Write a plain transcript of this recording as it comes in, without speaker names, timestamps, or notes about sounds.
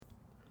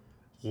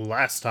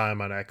Last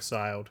time on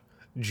Exiled,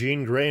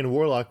 Jean Grey and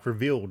Warlock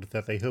revealed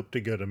that they hoped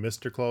to go to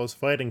Mr. Claw's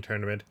fighting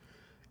tournament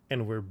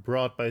and were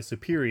brought by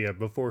Superia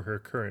before her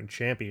current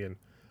champion,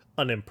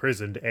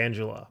 unimprisoned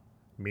Angela.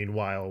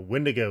 Meanwhile,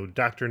 Wendigo,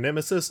 Dr.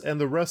 Nemesis,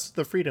 and the rest of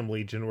the Freedom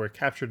Legion were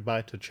captured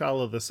by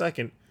T'Challa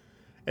II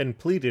and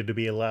pleaded to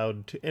be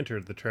allowed to enter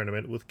the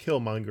tournament with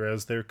Killmonger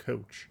as their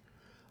coach.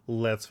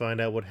 Let's find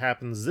out what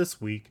happens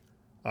this week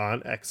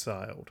on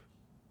Exiled.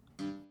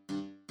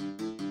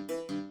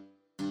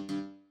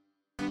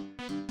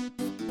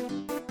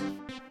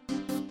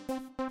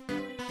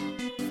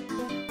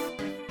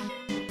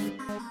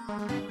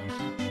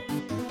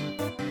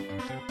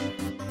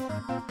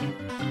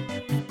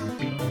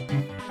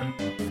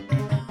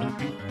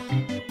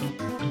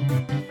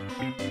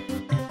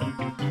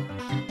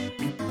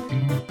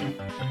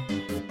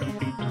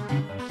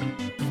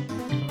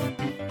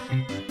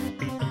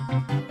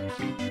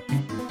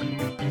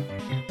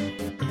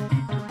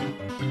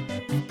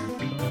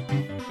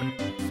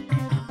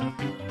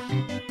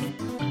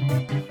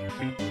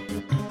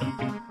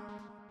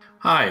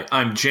 Hi,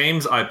 I'm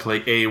James. I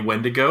play a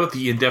Wendigo.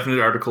 The indefinite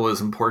article is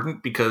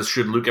important because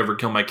should Luke ever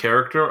kill my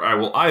character, I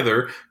will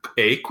either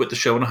A, quit the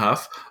show in a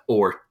huff,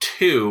 or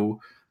 2,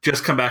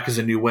 just come back as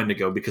a new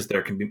Wendigo because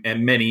there can be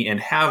many and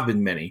have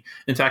been many.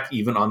 In fact,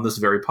 even on this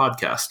very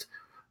podcast.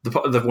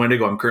 The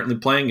Wendigo I'm currently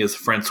playing is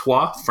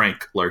Francois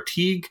Frank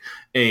Lartigue,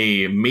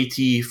 a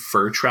Métis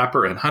fur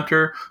trapper and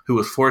hunter who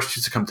was forced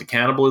to succumb to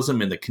cannibalism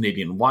in the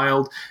Canadian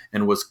wild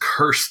and was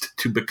cursed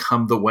to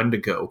become the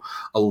Wendigo,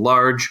 a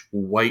large,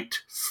 white,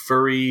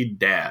 furry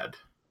dad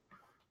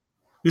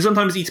who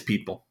sometimes eats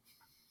people.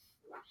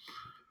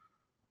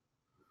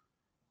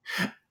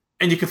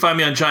 And you can find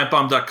me on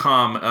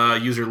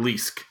giantbomb.com, user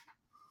Leask.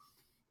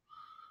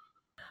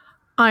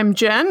 I'm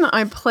Jen.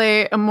 I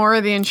play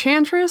Amora the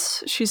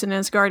Enchantress. She's an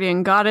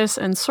Asgardian goddess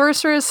and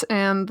sorceress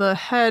and the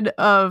head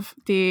of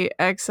the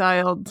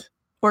Exiled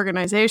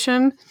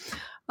organization.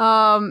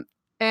 And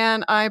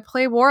I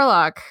play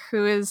Warlock,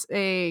 who is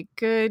a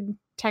good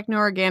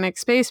techno-organic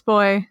space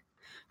boy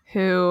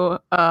who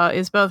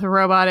is both a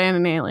robot and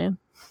an alien.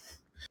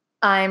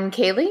 I'm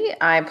Kaylee.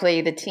 I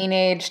play the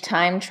teenage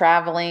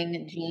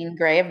time-traveling Jean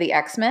Grey of the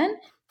X-Men.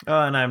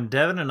 Oh, and I'm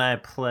Devin, and I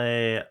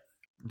play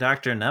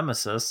Dr.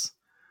 Nemesis.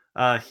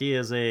 He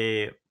is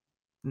a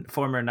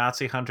former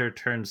Nazi hunter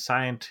turned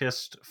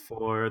scientist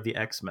for the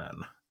X-Men.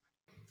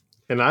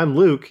 And I'm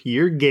Luke,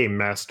 your game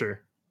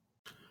master.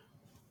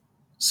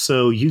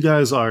 So you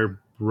guys are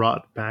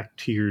brought back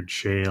to your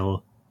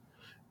jail,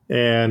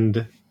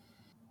 and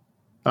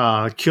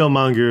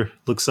Killmonger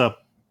looks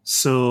up.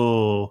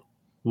 So,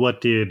 what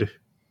did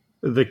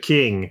the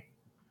king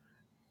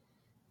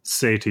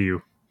say to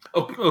you?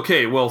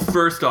 Okay, well,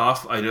 first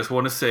off, I just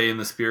want to say, in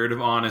the spirit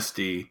of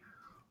honesty,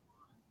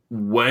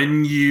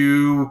 when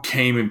you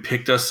came and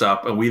picked us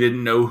up and we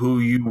didn't know who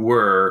you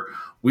were,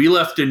 we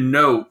left a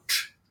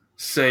note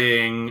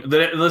saying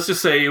that, let's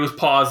just say it was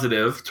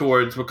positive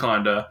towards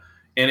Wakanda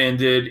and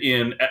ended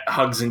in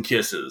hugs and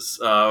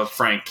kisses,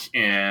 Frank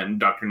and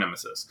Dr.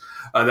 Nemesis.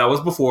 That was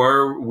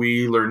before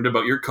we learned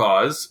about your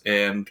cause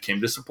and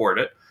came to support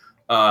it.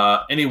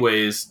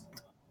 Anyways,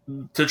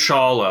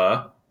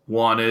 T'Challa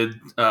wanted...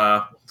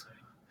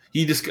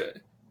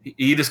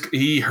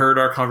 He heard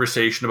our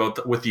conversation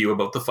with you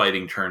about the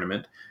fighting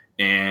tournament,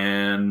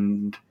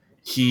 and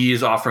he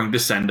is offering to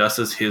send us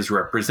as his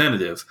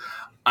representative.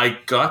 I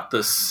got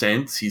the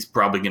sense he's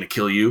probably going to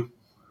kill you.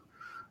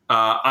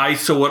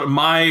 So what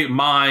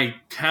my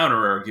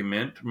counter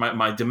argument,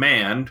 my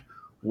demand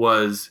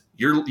was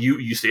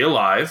you stay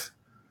alive,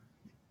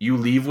 you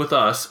leave with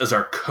us as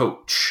our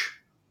coach.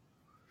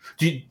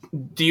 Do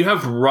you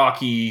have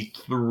Rocky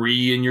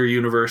 3 in your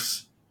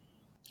universe?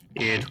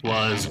 It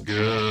was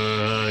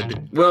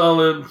good.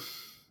 Well,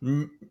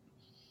 in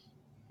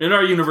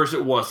our universe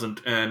it wasn't,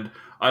 and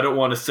I don't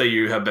want to say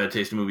you have bad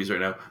taste in movies right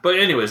now. But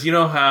anyways, you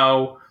know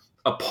how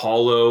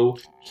Apollo...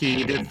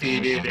 He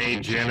defeated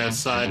a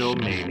genocidal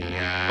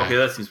maniac. Okay,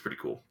 that seems pretty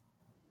cool.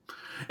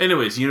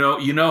 Anyways, you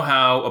know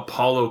how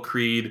Apollo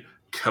Creed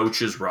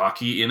coaches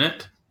Rocky in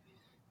it?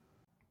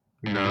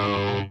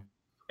 No.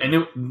 And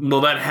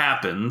that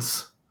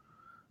happens,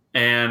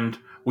 and...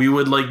 we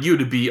would like you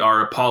to be our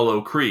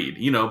Apollo Creed.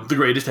 You know, the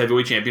greatest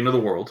heavyweight champion of the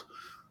world.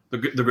 The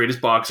greatest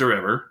boxer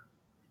ever.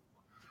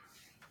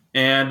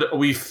 And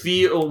we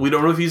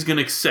don't know if he's going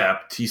to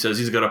accept. He says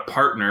he's got a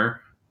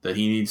partner that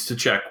he needs to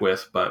check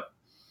with, but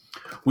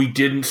we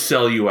didn't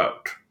sell you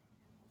out.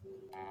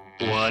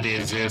 What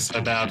is this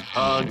about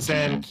hugs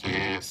and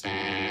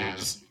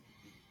kisses?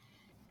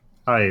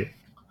 I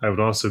would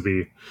also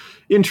be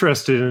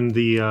interested in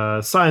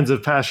the signs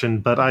of passion,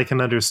 but I can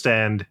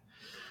understand...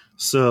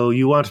 So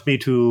you want me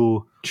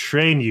to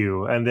train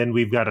you, and then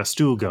we've got a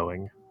stew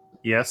going,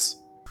 yes?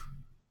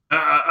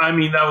 I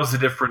mean, that was a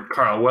different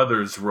Carl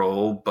Weathers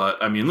role, but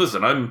I mean,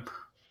 listen,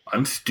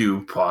 I'm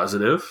stew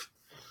positive.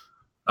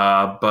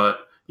 But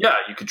yeah,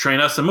 you could train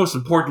us, and most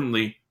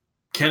importantly,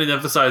 can't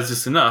emphasize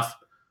this enough,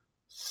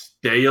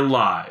 stay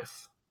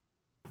alive.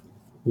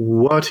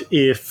 What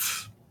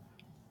if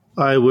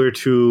I were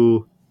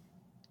to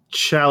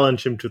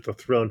challenge him to the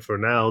throne for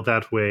now.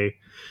 That way,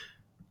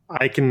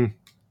 I can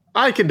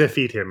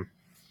defeat him.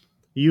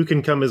 You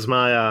can come as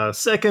my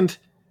second,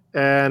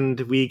 and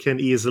we can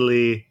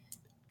easily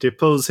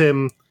depose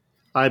him.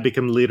 I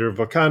become leader of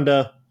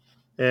Wakanda,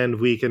 and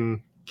we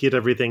can get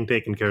everything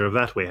taken care of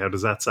that way. How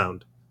does that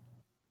sound?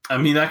 I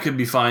mean, that could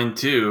be fine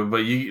too, but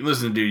you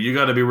listen, dude, you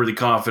got to be really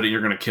confident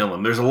you're going to kill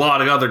him. There's a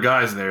lot of other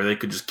guys there. They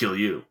could just kill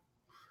you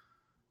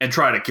and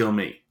try to kill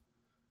me.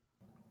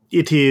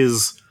 It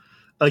is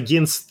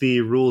against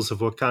the rules of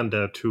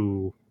Wakanda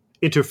to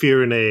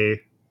interfere in a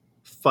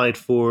fight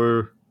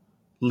for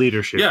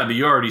leadership. Yeah, but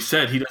you already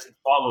said he doesn't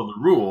follow the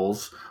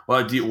rules.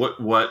 Well,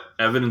 what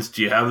evidence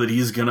do you have that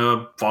he's going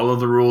to follow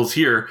the rules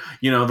here?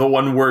 You know, the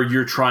one where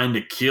you're trying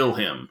to kill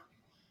him.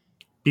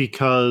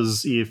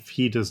 Because if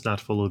he does not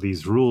follow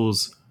these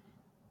rules,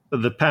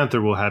 the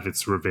Panther will have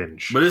its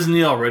revenge. But isn't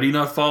he already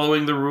not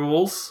following the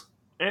rules?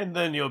 And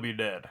then you'll be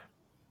dead.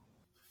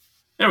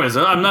 Anyways,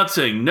 I'm not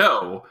saying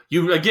no.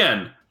 You,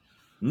 again,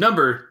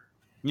 number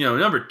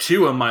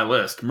 2 on my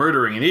list,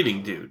 murdering and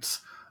eating dudes.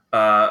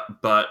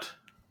 But,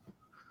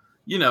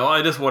 you know,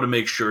 I just want to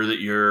make sure that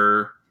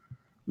you're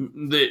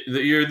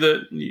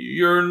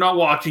not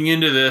walking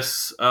into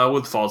this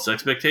with false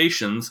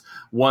expectations,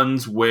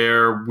 ones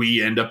where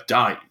we end up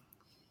dying.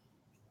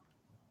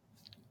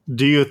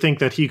 Do you think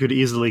that he could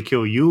easily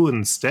kill you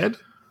instead?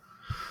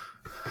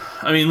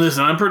 I mean,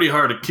 listen, I'm pretty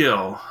hard to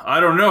kill. I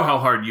don't know how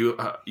hard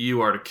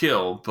you are to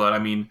kill, but I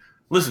mean,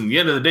 listen, at the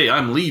end of the day,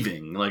 I'm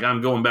leaving. Like,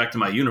 I'm going back to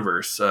my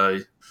universe.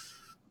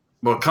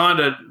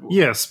 Wakanda...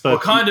 Yes, but...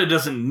 Wakanda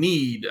doesn't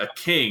need a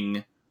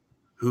king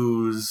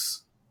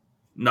who's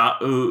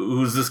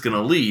just going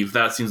to leave.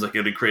 That seems like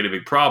it would create a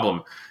big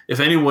problem.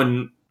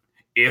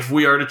 If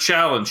we are to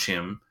challenge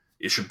him,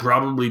 it should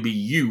probably be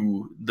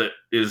you that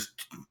is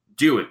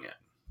doing it.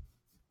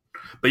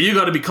 But you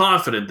got to be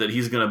confident that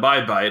he's going to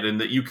abide by it and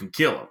that you can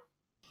kill him.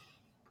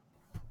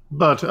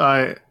 But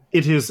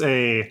it is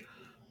a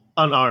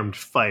unarmed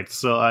fight,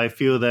 so I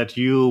feel that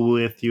you,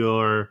 with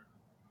your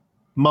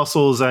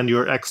muscles and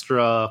your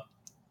extra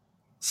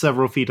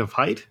several feet of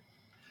height,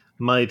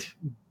 might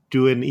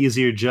do an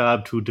easier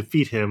job to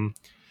defeat him.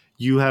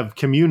 You have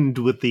communed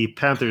with the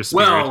Panther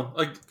spirit. Well,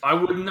 like,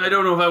 I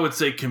don't know if I would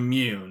say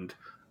communed.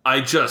 I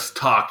just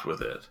talked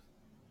with it.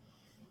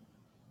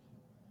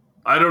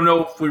 I don't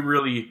know if we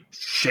really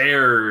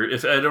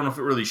I don't know if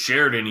it really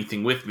shared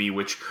anything with me,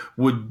 which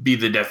would be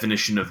the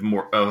definition of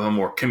a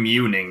more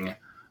communing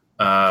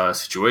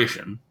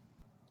situation.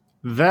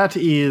 That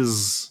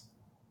is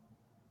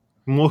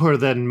more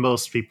than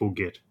most people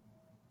get.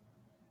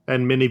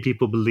 And many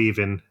people believe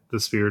in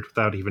the spirit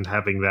without even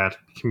having that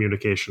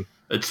communication.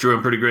 It's true,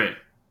 I'm pretty great.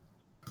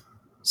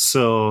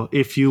 So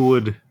if you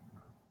would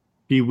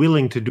be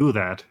willing to do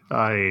that,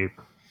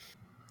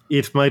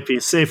 it might be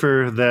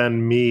safer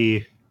than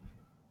me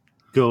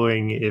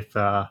going if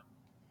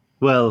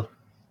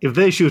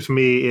they shoot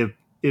me,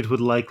 it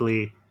would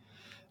likely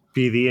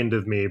be the end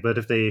of me. But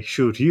if they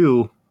shoot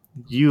you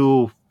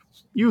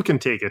can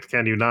take it,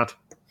 can you not?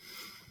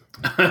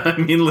 I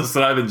mean,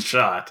 listen, I've been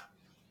shot.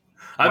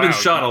 I've been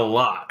shot a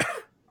lot.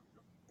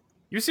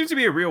 You seem to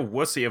be a real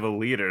wussy of a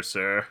leader,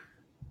 sir.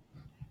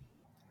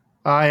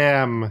 I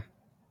am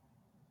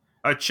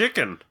a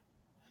chicken.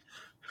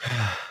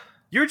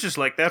 You're just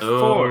like that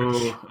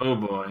forge.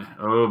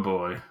 Oh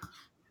boy.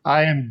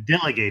 I am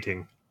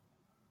delegating.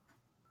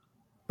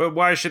 But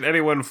why should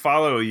anyone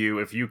follow you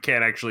if you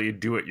can't actually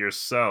do it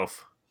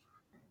yourself?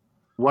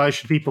 Why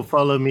should people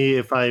follow me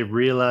if I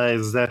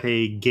realize that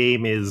a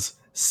game is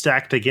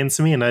stacked against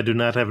me and I do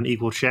not have an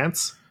equal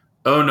chance?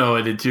 Oh no,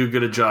 I did too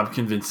good a job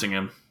convincing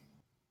him.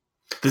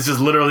 This has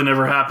literally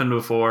never happened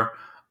before.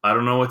 I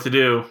don't know what to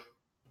do.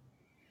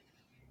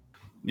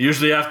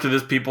 Usually after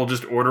this, people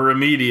just order a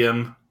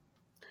medium.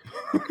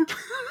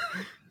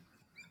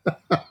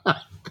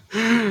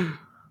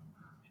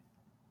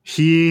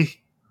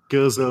 He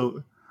goes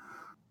over.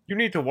 You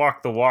need to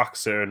walk the walk,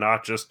 sir,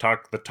 not just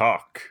talk the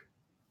talk.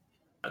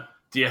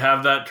 Do you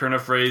have that turn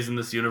of phrase in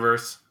this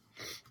universe?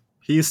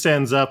 He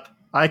stands up.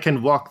 I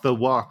can walk the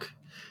walk.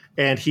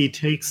 And he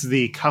takes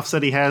the cuffs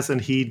that he has and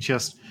he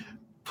just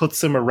puts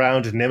them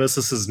around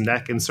Nemesis's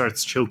neck and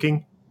starts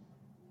choking.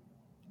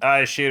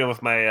 I shoot him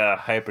with my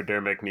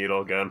hypodermic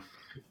needle gun.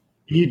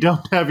 You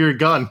don't have your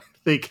gun.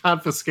 They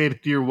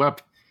confiscated your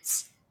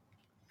weapons.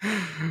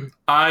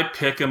 I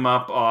pick him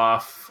up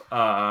off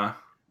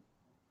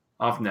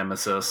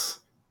Nemesis.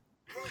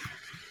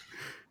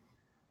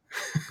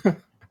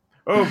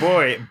 Oh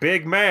boy,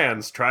 big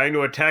man's trying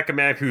to attack a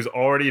man who's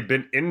already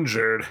been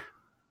injured.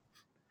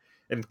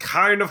 And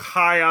kind of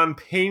high on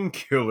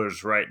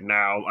painkillers right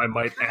now, I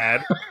might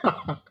add.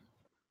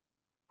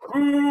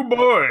 Ooh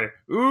boy,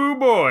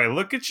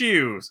 look at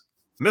you.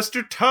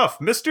 Mr.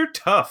 Tough.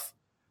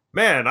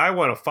 Man, I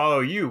want to follow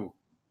you,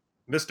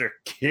 Mr.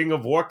 King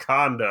of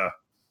Wakanda.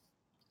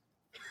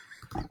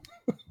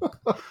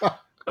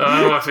 Oh,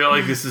 I feel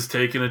like this is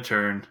taking a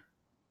turn.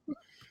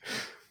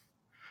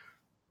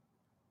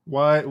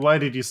 Why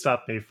did you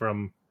stop me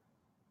from...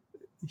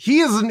 He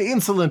is an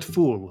insolent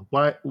fool.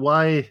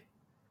 Why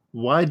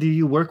Why do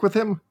you work with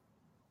him?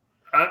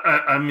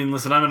 I mean,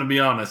 listen, I'm going to be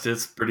honest.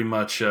 It's pretty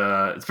much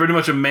a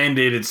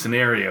mandated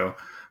scenario.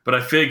 But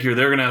I figure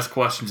they're going to ask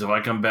questions if I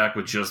come back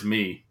with just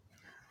me.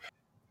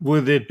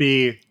 Would it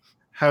be,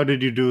 how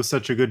did you do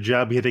such a good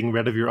job getting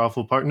rid of your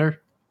awful partner?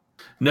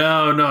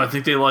 No, I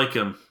think they like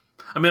him.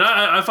 I mean,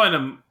 I find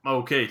him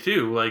okay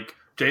too. Like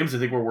James, I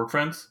think we're work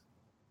friends.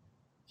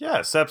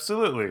 Yes,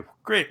 absolutely.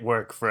 Great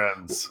work,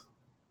 friends.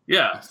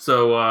 Yeah,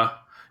 so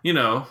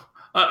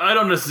I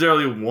don't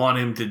necessarily want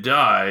him to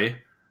die.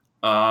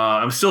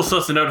 I'm still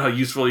sussing out how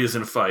useful he is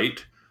in a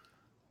fight.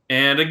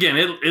 And again,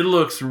 it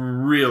looks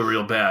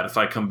real bad if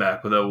I come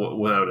back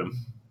without him.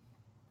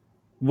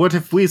 What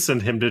if we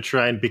send him to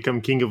try and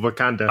become king of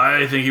Wakanda?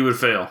 I think he would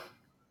fail.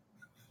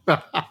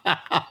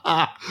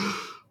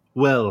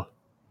 Well,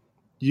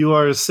 you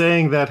are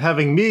saying that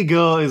having me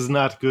go is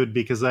not good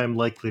because I am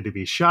likely to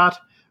be shot.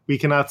 We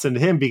cannot send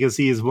him because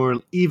he is more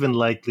even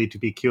likely to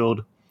be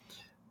killed.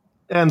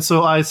 And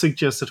so I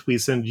suggest that we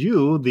send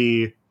you,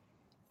 the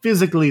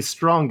physically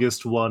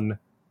strongest one,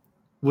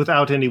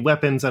 without any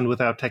weapons and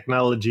without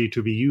technology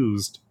to be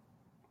used,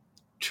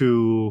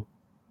 to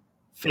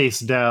face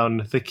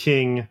down the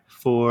king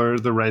for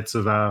the rights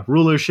of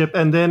rulership.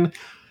 And then,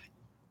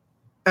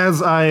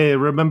 as I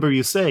remember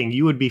you saying,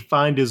 you would be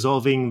fine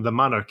dissolving the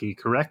monarchy,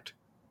 correct?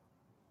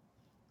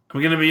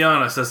 I'm going to be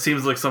honest. That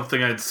seems like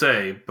something I'd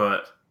say,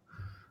 but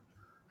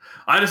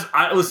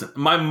I listen.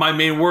 My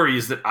main worry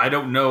is that I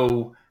don't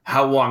know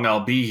how long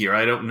I'll be here.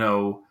 I don't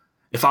know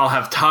if I'll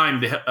have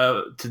time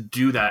to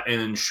do that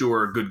and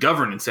ensure good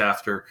governance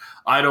after.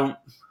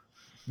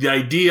 The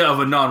idea of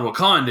a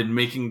non-Wakandan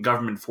making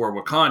government for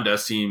Wakanda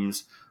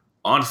seems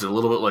honestly a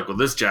little bit like what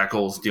this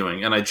jackhole's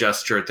doing, and I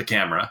gesture at the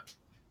camera.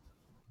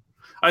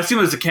 I assume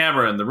there's a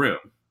camera in the room.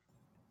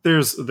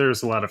 There's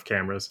a lot of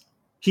cameras.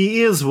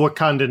 He is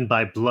Wakandan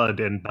by blood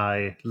and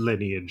by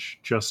lineage.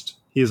 Just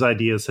his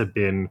ideas have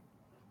been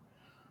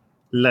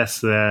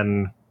less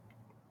than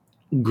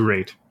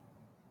great.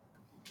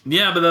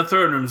 Yeah, but that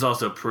third room's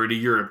also pretty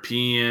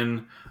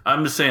European.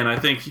 I'm just saying, I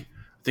think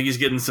he's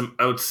getting some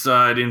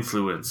outside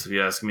influence, if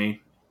you ask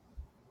me.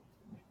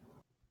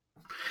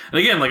 And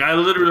again, like, I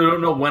literally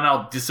don't know when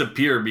I'll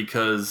disappear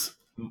because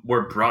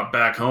we're brought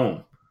back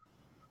home.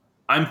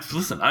 I'm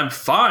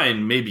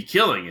fine maybe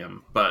killing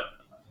him, but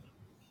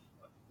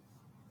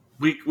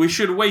we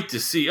should wait to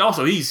see.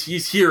 Also,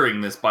 he's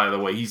hearing this, by the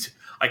way.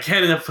 I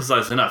can't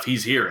emphasize enough,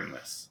 he's hearing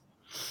this.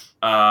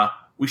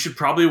 We should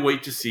probably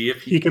wait to see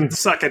if he can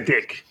suck a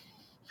dick.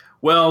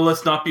 Well,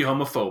 let's not be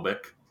homophobic.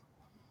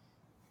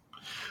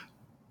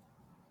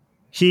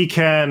 He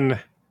can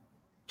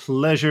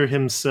pleasure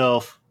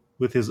himself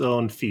with his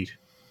own feet.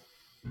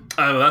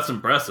 Oh, that's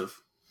impressive.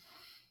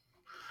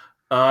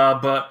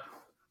 But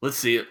let's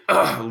see.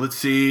 Let's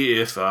see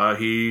if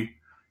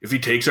he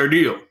takes our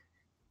deal.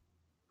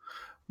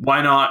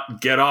 Why not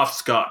get off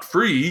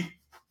scot-free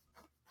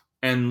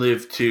and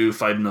live to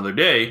fight another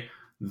day?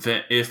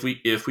 Then, if we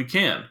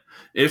can,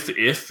 if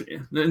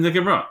don't get me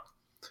wrong,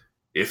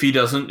 if he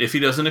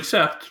doesn't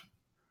accept,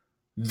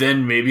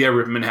 then maybe I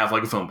rip him in half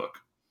like a phone book.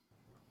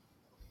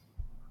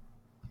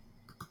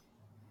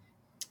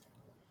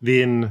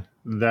 Then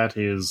that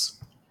is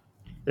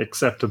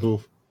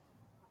acceptable.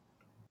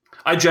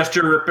 I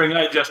gesture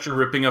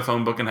ripping a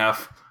phone book in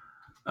half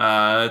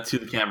to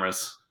the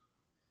cameras.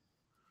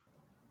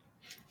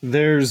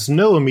 There's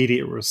no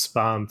immediate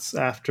response.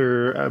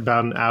 After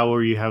about an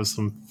hour, you have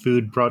some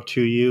food brought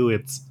to you.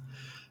 It's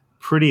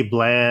pretty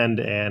bland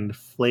and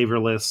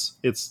flavorless.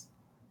 It's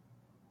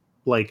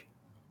like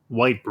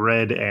white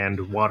bread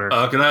and water.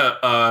 Can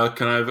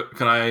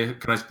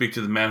I speak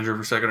to the manager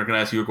for a second, or can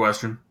I ask you a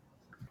question?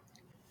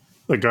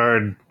 The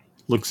guard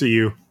looks at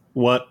you.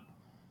 What?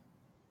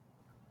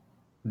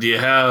 Do you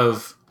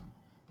have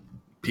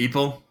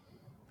people?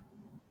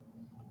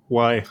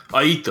 Why?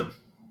 I eat them.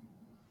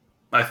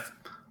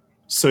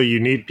 So you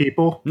need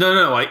people?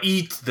 No, I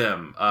eat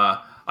them.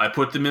 I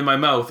put them in my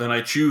mouth and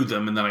I chew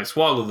them and then I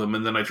swallow them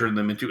and then I turn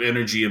them into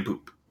energy and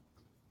poop.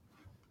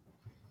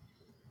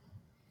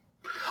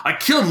 I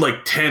killed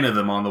like 10 of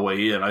them on the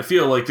way in. I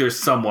feel like there's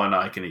someone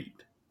I can eat.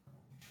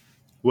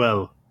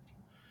 Well,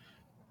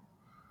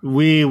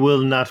 we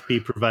will not be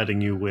providing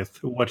you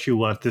with what you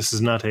want. This is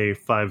not a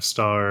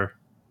 5-star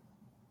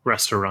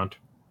restaurant.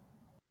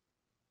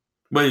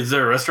 Wait, is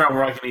there a restaurant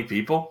where I can eat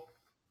people?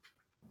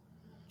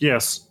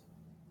 Yes.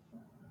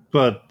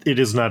 But it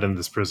is not in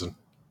this prison.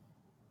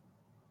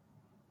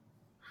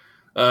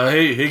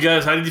 Hey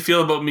guys, how did you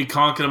feel about me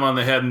conking him on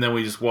the head and then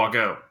we just walk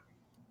out?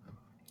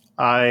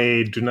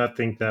 I do not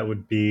think that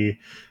would be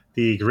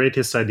the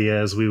greatest idea,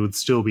 as we would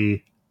still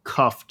be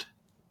cuffed.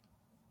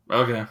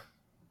 Okay.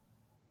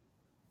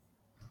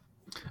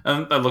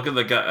 And I look at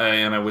the guy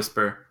and I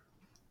whisper,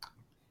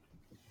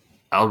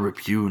 I'll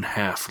rip you in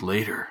half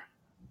later.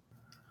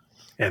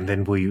 And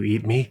then will you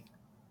eat me?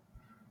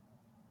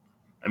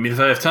 I mean, if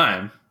I have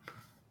time.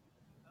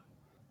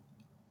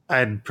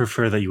 I'd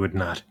prefer that you would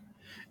not.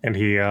 And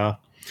he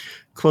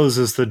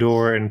closes the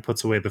door and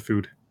puts away the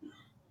food.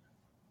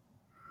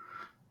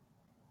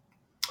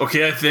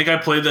 Okay, I think I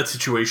played that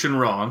situation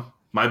wrong.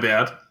 My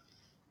bad.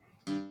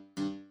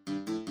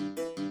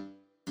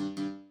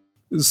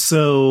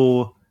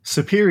 So,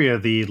 Superior,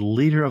 the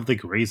leader of the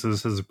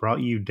Graces, has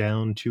brought you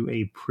down to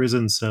a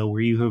prison cell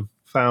where you have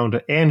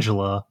found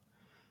Angela,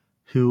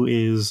 who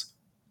is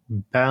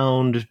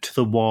bound to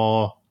the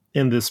wall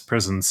in this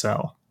prison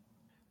cell.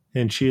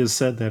 And she has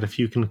said that if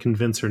you can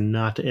convince her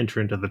not to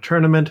enter into the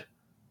tournament,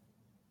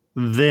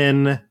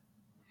 then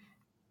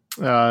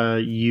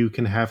you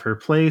can have her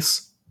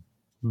place.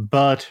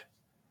 But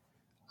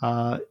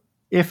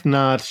if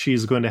not,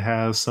 she's going to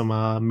have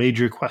some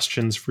major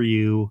questions for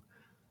you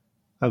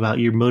about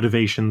your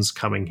motivations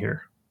coming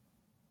here.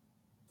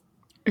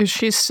 Is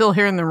she still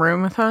here in the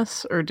room with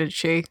us, or did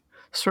she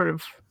sort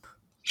of...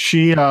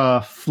 She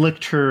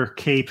flicked her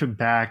cape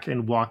back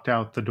and walked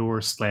out the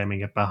door,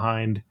 slamming it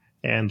behind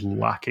and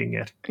locking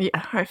it.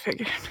 Yeah, I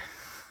figured.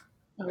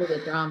 Oh, the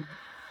drum.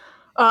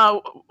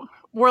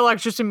 Warlock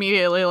just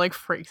immediately like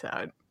freaks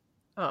out.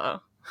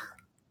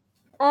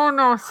 Oh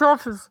no,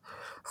 Self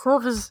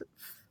has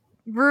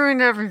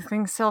ruined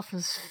everything. Self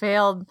has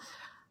failed.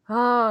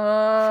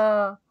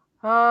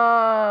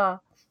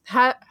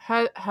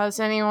 Has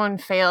anyone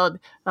failed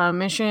a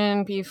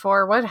mission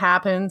before? What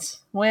happens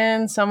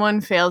when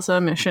someone fails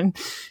a mission?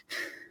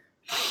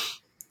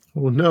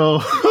 Oh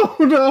no! Oh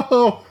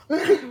no!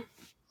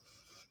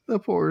 The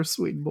poor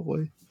sweet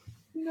boy.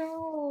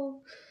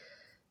 No.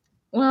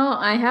 Well,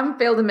 I haven't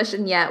failed a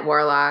mission yet,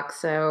 Warlock,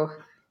 so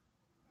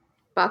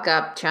buck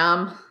up,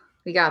 chum.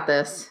 We got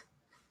this.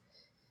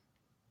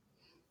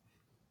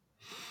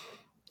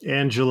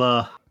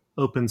 Angela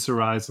opens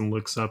her eyes and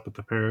looks up at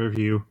the pair of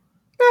you.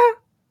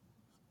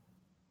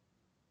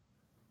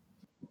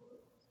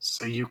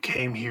 So you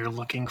came here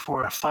looking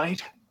for a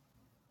fight?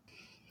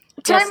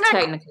 Just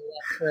technically,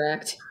 that's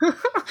correct.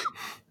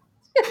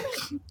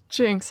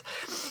 Jinx.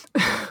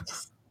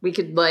 We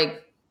could,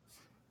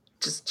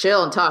 just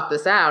chill and talk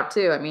this out,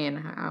 too. I mean,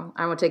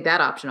 I would take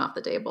that option off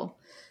the table.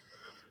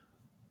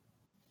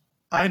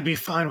 I'd be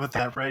fine with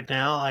that right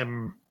now.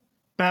 I'm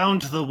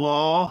bound to the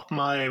wall.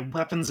 My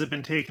weapons have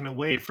been taken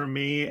away from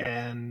me,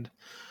 and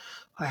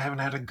I haven't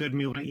had a good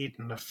meal to eat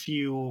in a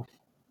few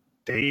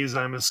days,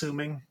 I'm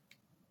assuming.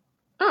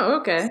 Oh,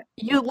 okay.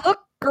 You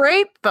look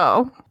great,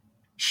 though.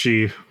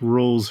 She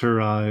rolls her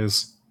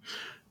eyes.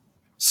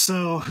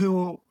 So,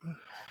 who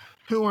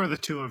are the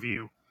two of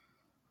you?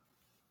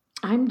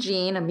 I'm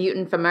Jean, a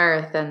mutant from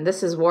Earth, and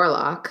this is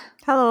Warlock.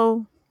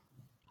 Hello.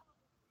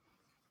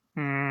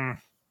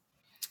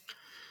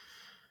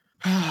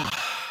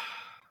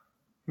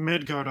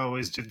 Midgard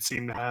always did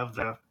seem to have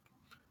the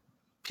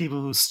people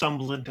who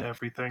stumble into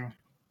everything.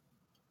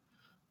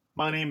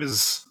 My name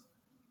is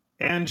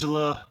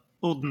Angela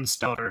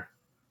Oldenstouter.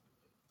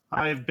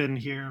 I've been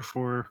here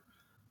for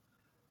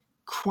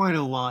quite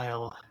a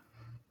while.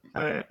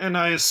 And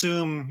I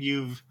assume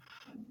you've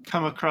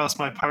come across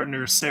my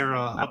partner Sarah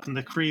up in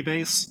the Kree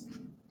base?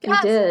 We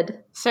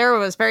did. Sarah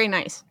was very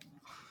nice.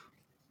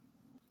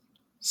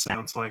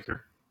 Sounds like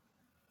her.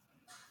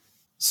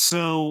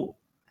 So,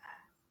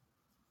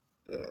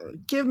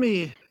 give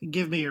me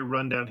a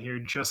rundown here,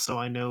 just so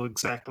I know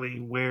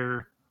exactly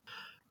where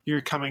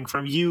you're coming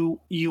from. You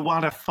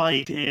want to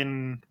fight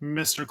in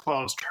Mr.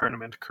 Claw's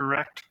tournament,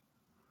 correct?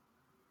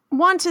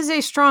 Want is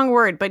a strong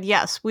word, but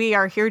yes, we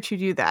are here to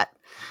do that.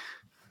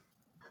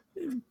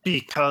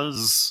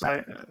 Because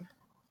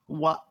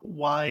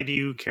why do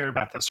you care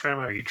about this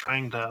tournament? Are you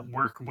trying to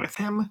work with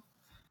him?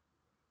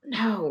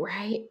 No,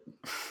 right?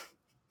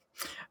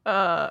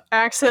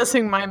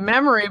 Accessing my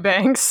memory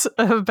banks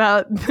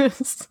about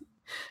this.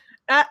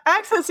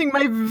 Accessing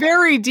my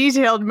very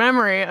detailed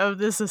memory of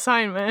this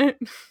assignment.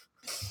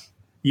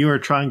 You are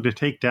trying to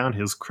take down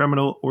his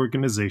criminal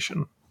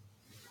organization.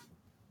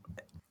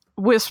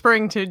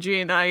 Whispering to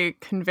Jean, I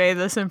convey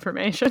this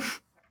information.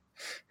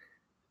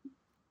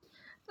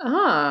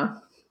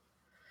 Ah.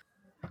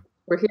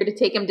 We're here to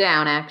take him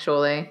down,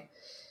 actually.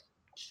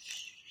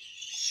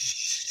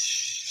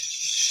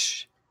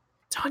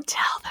 Don't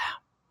tell them.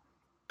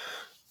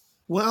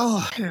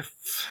 Well,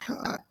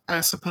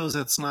 I suppose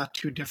that's not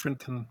too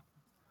different than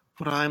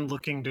what I'm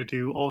looking to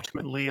do.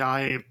 Ultimately,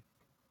 I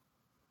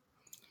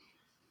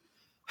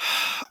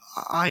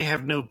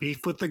have no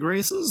beef with the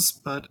Graces,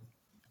 but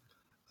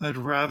I'd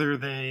rather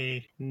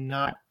they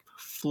not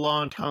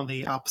flaunt on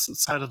the opposite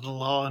side of the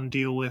law and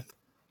deal with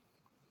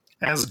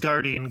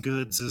Asgardian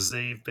goods as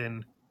they've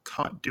been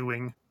caught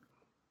doing.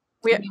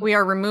 We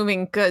are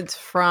removing goods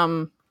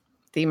from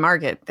the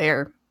market.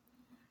 They're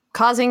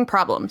causing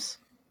problems.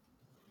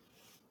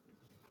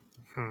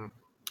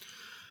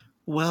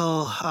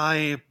 Well,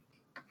 I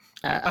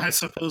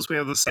suppose we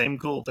have the same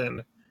goal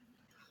then.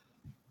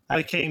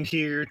 I came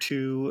here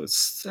to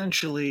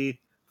essentially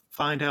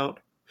find out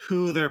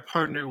who their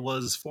partner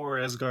was for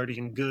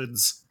Asgardian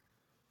goods,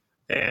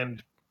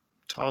 and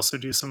to also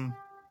do some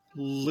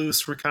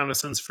loose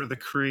reconnaissance for the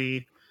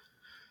Kree.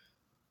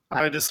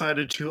 I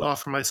decided to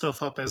offer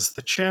myself up as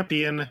the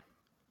champion,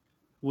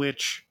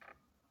 which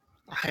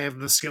I have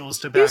the skills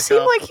to back up. You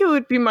seem like you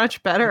would be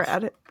much better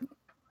at it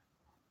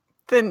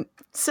than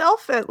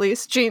Self, at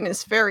least. Jean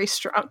is very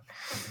strong.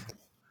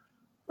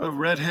 A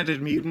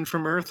red-headed mutant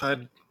from Earth,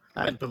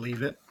 I'd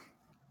believe it.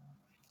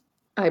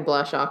 I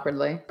blush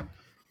awkwardly.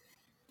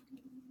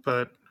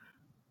 But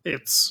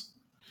it's...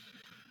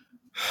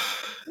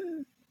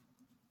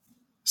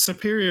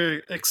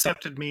 Superior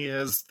accepted me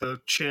as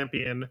the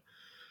champion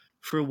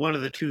for one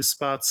of the 2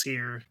 spots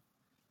here,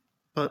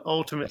 but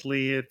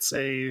ultimately it's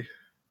a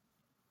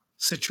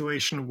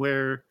situation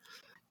where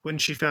when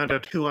she found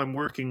out who I'm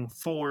working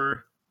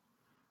for,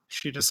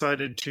 she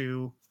decided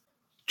to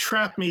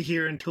trap me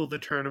here until the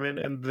tournament,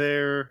 and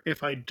there,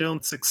 if I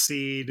don't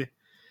succeed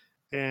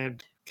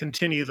and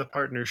continue the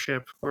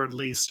partnership, or at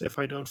least if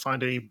I don't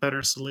find a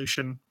better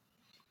solution,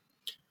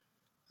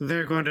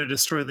 they're going to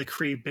destroy the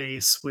Kree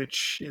base,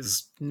 which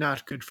is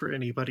not good for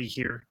anybody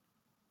here.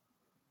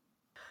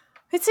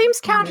 It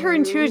seems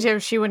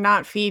counterintuitive she would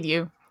not feed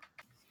you.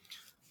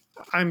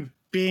 I'm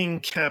being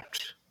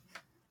kept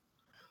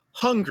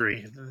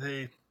hungry.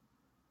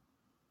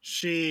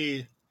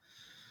 She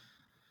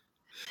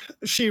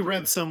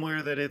read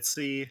somewhere that it's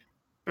the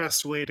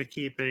best way to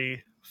keep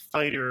a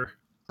fighter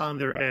on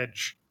their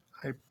edge.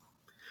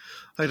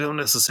 I don't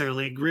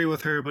necessarily agree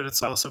with her, but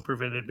it's also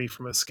prevented me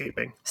from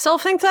escaping.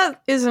 Self thinks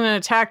that is an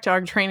attack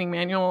dog training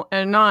manual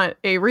and not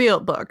a real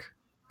book.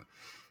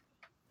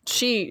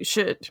 She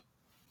should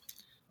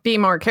be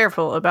more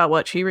careful about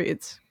what she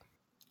reads.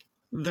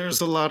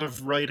 There's a lot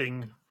of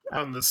writing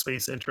on the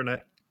space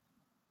internet.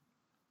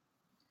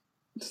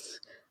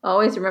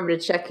 Always remember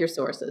to check your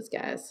sources,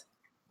 guys.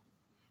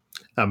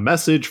 A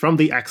message from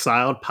the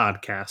Exiled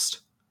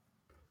podcast.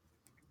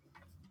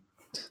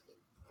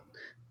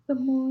 The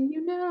more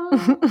you know.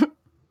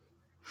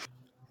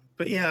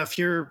 But yeah, if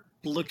you're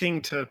looking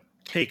to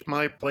take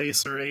my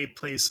place or a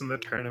place in the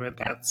tournament,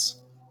 that's...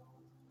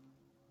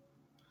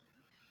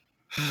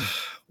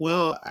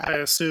 Well, I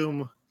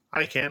assume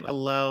I can't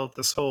allow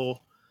this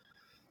whole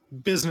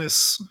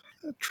business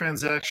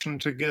transaction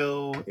to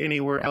go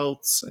anywhere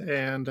else,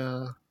 and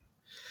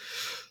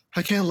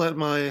I can't let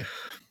my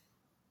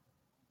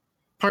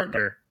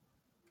partner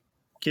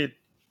get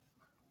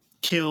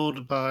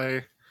killed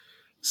by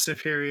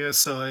Superior,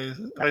 so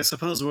I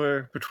suppose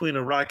we're between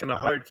a rock and a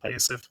hard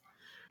place. If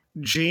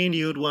Jean,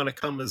 you would want to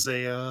come as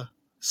a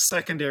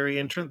secondary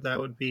entrant, that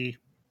would be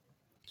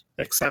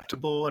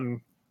acceptable,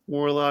 and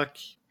Warlock,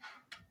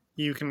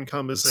 you can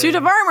come as Suit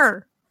of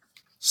armor!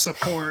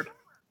 Support.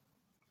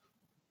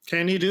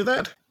 Can you do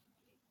that?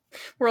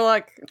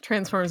 Warlock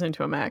transforms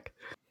into a mech.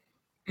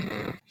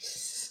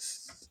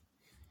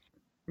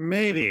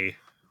 Maybe.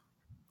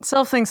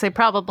 Self thinks they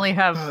probably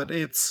have But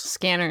it's...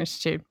 scanners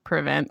to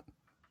prevent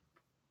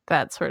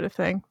that sort of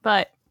thing,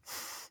 but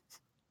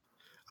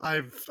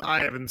I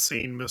haven't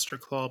seen Mr.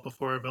 Claw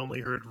before. I've only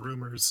heard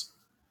rumors.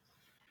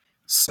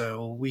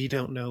 So we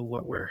don't know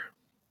what we're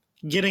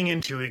getting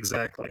into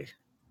exactly.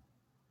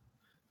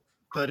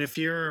 But if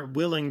you're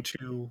willing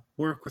to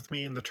work with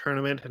me in the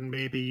tournament, and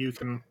maybe you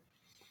can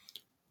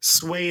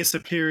sway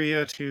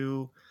Superior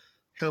to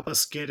help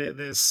us get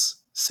this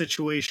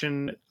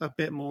situation a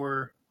bit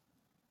more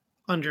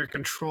under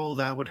control,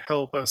 that would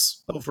help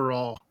us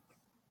overall.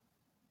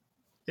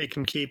 It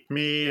can keep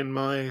me and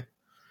my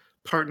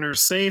partner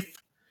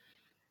safe,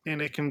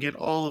 and it can get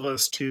all of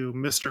us to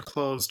Mr.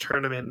 Claw's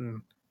tournament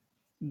and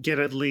get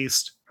at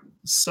least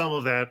some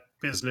of that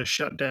business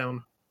shut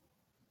down.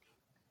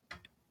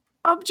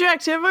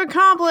 objective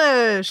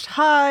accomplished!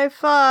 High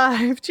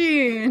five,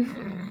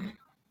 Jean!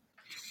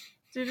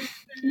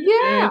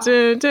 Yeah.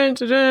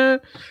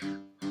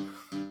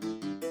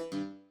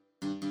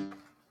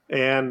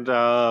 And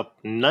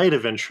night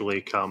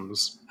eventually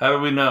comes. How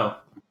do we know?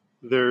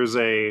 There's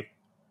a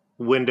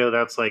window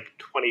that's like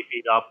 20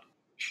 feet up,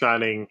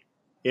 shining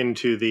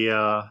into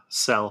the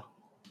cell.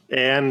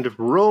 And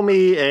roll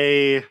me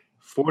a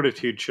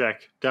fortitude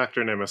check,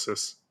 Dr.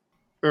 Nemesis.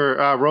 Or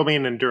roll me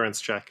an endurance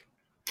check.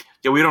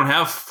 Yeah, we don't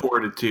have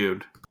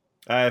fortitude.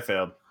 I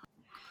failed.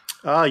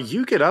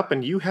 You get up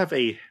and you have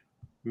a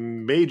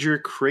major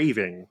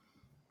craving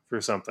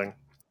for something.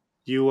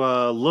 You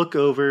look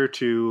over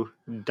to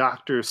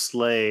Dr.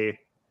 Slay,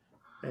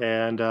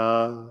 and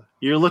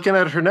you're looking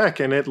at her neck,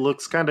 and it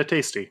looks kind of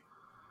tasty.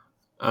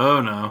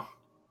 Oh, no.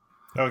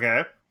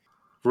 Okay.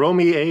 Roll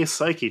me a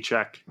psyche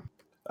check.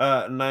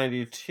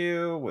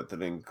 92 with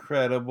an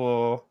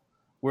incredible...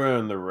 We're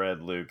in the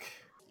red, Luke.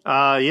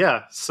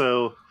 Yeah,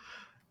 so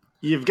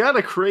you've got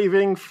a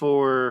craving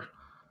for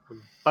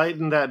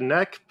biting that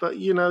neck, but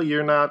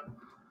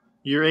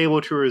you're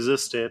able to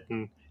resist it,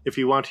 and if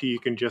you want to, you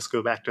can just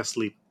go back to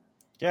sleep.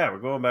 Yeah, we're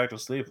going back to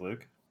sleep,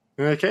 Luke.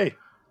 Okay.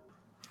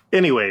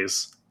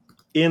 Anyways,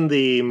 in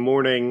the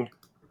morning,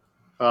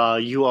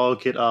 you all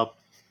get up,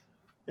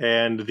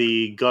 and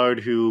the guard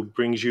who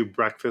brings you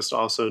breakfast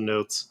also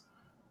notes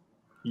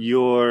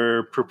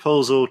your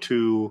proposal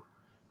to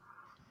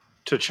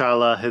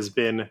T'Challa has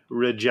been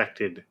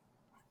rejected.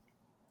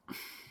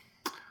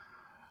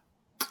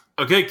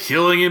 Okay,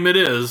 killing him it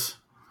is.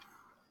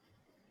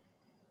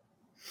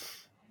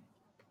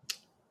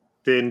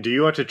 Then do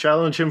you want to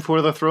challenge him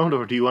for the throne,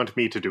 or do you want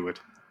me to do it?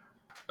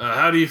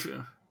 How do you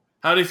feel?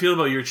 How do you feel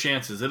about your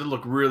chances? It'd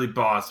look really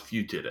boss if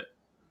you did it.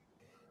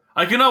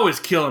 I can always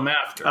kill him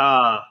after.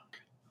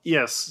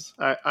 Yes,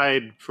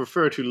 I'd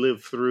prefer to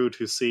live through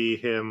to see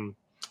him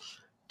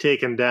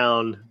taken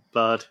down,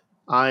 but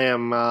I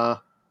am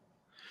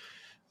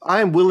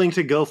willing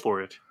to go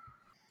for it.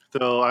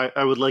 Though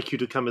I would like you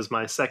to come as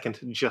my second,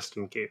 just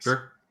in case.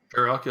 Sure,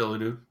 I'll kill you,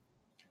 dude.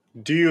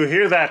 Do you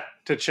hear that,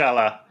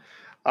 T'Challa?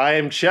 I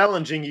am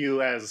challenging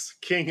you as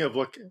king of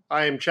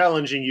I am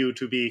challenging you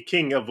to be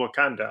king of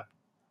Wakanda.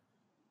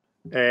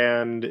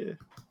 And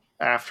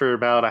after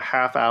about a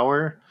half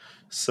hour,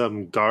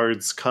 some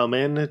guards come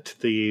in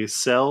to the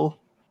cell,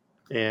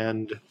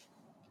 and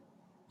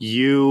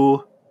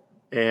you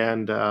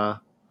and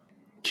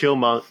you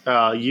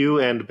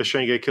and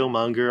Bashenga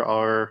Killmonger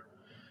are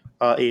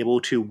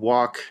able to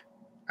walk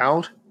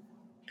out,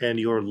 and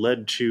you're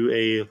led to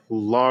a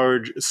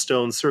large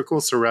stone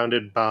circle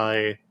surrounded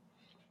by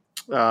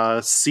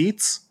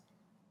seats,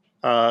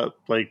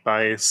 like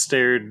by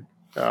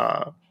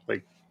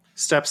like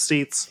step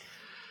seats,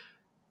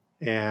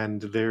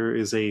 and there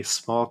is a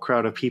small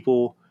crowd of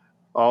people,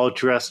 all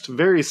dressed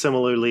very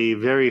similarly,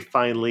 very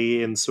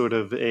finely in sort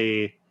of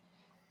a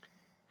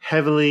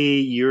heavily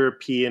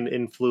European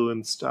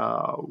influenced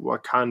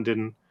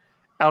Wakandan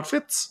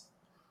outfits.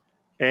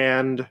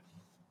 And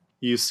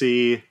you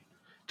see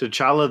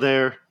T'Challa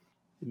there,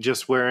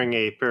 just wearing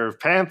a pair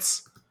of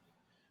pants,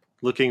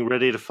 looking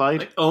ready to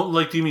fight.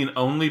 Like do you mean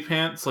only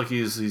pants? Like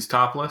he's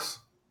topless?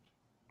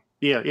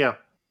 Yeah.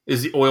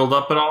 Is he oiled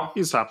up at all?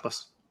 He's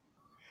topless.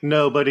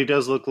 No, but he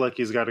does look like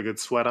he's got a good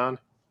sweat on.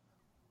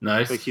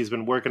 Nice. Like he's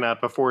been working out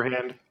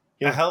beforehand.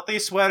 A healthy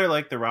sweat or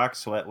like the Rock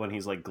sweat when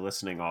he's like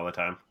glistening all the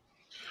time?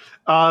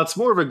 It's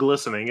more of a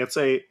glistening. It's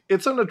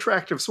an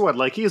attractive sweat.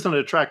 Like he's an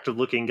attractive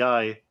looking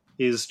guy.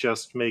 He's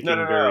just making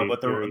No, but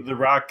the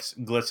Rock's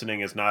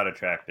glistening is not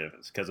attractive.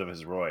 It's because of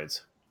his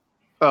roids.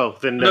 Oh,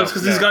 then no. No, it's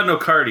because he's got no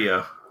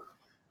cardio.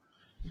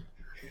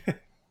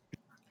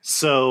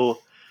 So,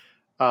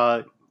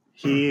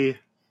 he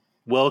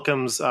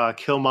welcomes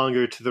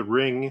Killmonger to the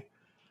ring,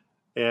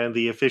 and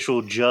the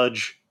official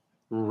judge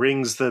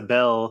rings the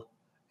bell,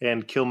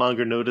 and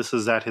Killmonger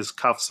notices that his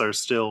cuffs are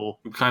still...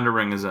 What kind of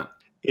ring is it?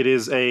 It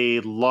is a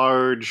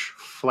large,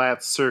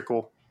 flat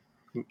circle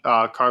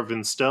carved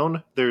in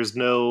stone. There's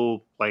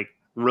no, like,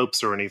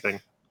 ropes or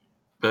anything.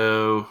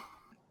 Boo.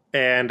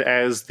 And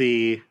as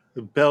the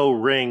bell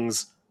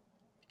rings,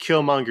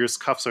 Killmonger's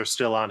cuffs are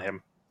still on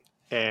him.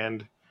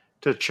 And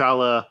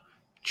T'Challa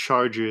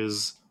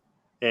charges,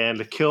 and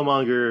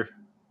Killmonger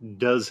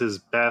does his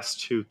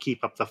best to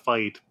keep up the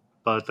fight,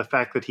 but the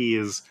fact that he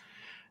is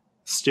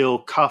still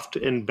cuffed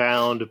and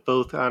bound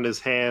both on his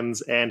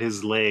hands and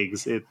his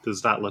legs, it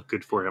does not look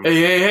good for him.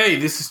 Hey,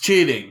 this is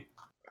cheating.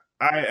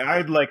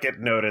 I'd like it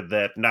noted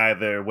that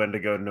neither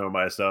Wendigo nor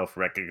myself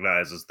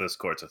recognizes this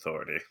court's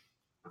authority.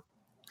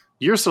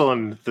 You're still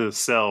in the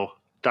cell,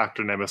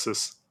 Dr.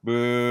 Nemesis.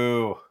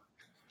 Boo.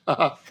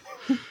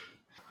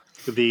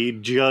 The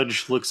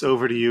judge looks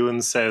over to you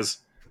and says,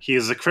 "He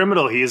is a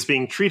criminal. He is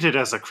being treated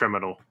as a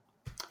criminal."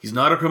 He's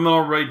not a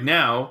criminal right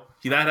now.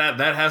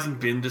 That hasn't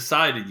been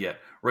decided yet.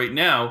 Right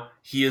now,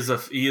 he is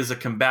a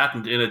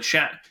combatant in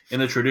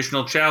a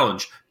traditional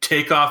challenge.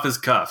 Take off his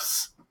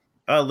cuffs.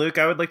 Luke,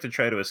 I would like to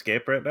try to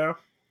escape right now.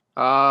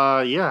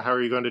 Yeah. How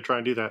are you going to try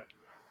and do that?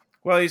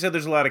 Well, you said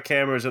there's a lot of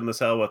cameras in the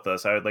cell with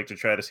us. I would like to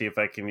try to see if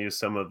I can use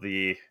some of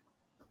the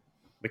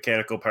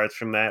mechanical parts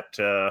from that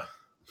to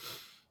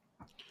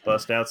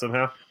bust out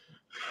somehow.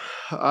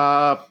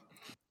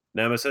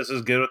 Nemesis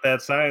is good with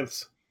that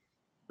science.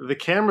 The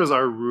cameras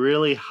are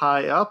really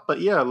high up, but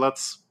yeah,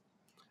 let's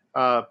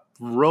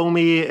roll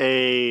me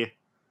a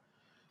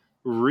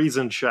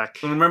reason check.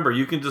 And remember,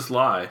 you can just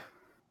lie.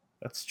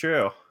 That's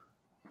true.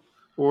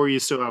 Or you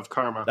still have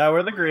karma. Now we're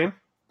in the green.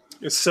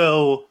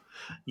 So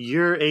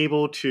you're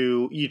able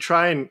to, you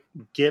try and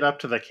get up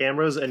to the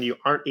cameras and you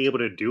aren't able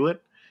to do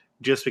it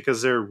just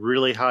because they're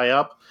really high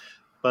up,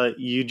 but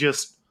you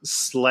just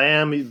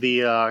slam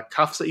the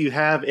cuffs that you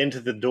have into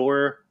the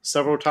door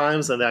several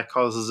times and that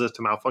causes it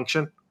to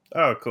malfunction.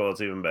 Oh, cool.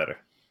 It's even better.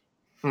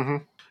 Mm-hmm.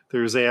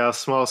 There's a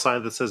small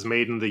sign that says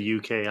 "Made in the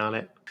UK" on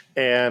it.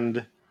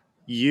 And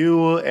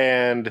you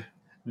and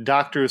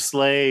Dr.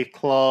 Slay,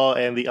 Claw,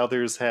 and the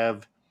others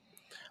have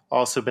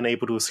also been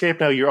able to escape.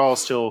 Now you're all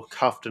still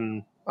cuffed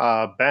and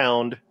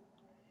bound,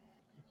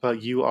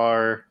 but you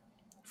are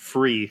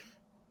free.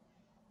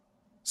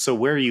 So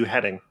where are you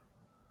heading?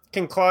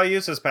 Can Claw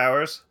use his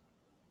powers?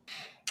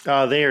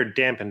 They are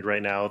dampened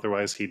right now,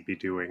 otherwise he'd be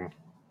doing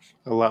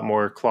a lot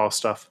more Claw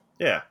stuff.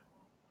 Yeah.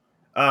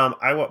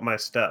 I want my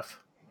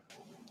stuff.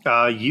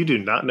 You do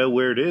not know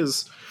where it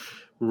is.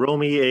 Roll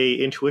me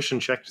a intuition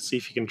check to see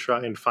if you can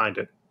try and find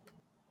it.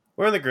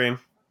 We're in the green.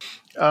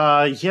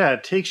 Yeah,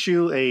 it takes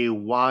you a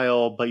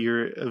while, but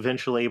you're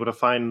eventually able to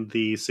find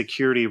the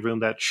security room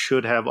that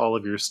should have all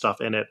of your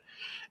stuff in it,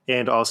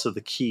 and also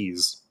the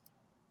keys.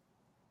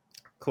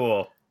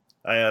 Cool.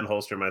 I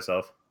unholster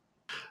myself.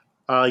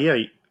 Yeah,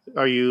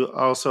 are you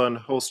also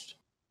unholstered?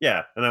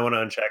 Yeah, and I want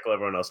to unshackle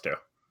everyone else too.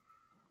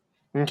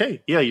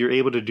 Okay, yeah, you're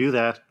able to do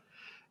that,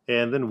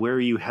 And then where are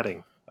you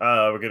heading?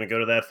 We're gonna go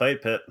to that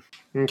fight pit.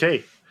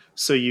 Okay,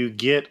 so you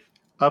get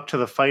up to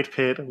the fight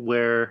pit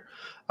where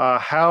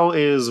how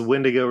is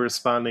Wendigo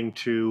responding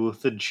to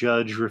the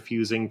judge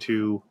refusing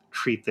to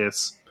treat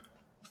this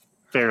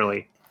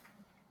fairly?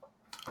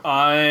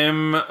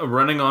 I'm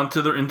running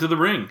into the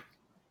ring.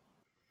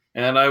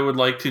 And I would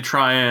like to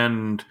try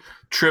and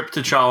trip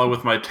T'Challa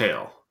with my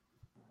tail.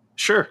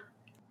 Sure.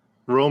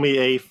 Roll me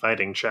a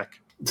fighting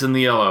check. It's in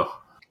the yellow.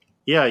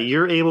 Yeah,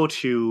 you're able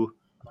to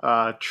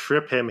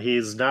trip him.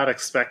 He's not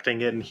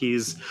expecting it, and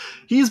he's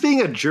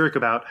being a jerk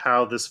about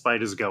how this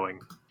fight is going.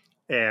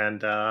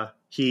 And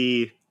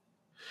he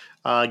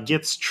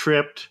gets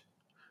tripped,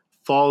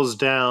 falls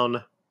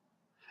down,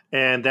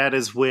 and that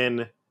is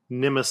when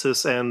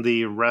Nemesis and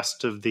the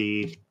rest of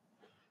the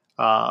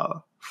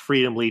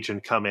Freedom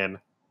Legion come in.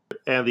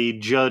 And the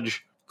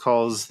judge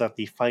calls that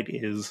the fight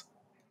is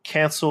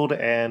canceled,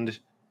 and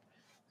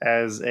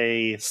as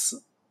a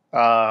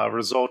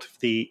result of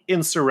the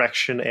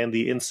insurrection and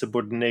the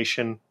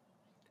insubordination,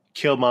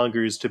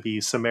 Killmonger is to be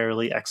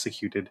summarily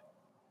executed.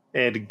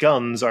 And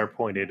guns are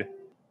pointed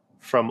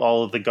from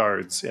all of the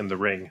guards in the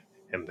ring.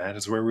 And that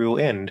is where we will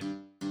end.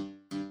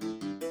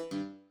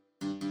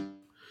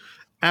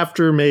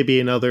 After maybe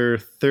another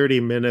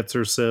 30 minutes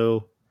or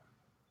so,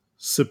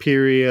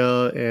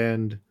 Superior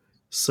and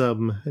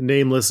some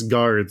nameless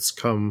guards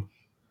come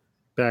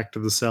back to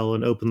the cell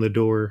and open the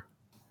door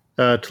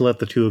to let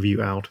the two of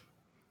you out.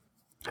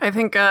 I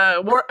think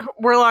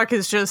Warlock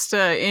is just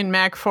in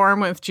mech form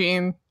with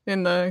Jean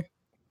in the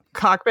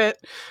cockpit.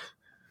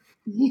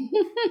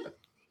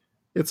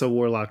 It's a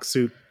Warlock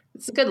suit.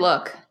 It's a good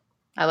look.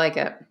 I like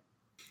it.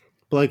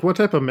 Like, what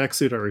type of mech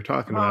suit are we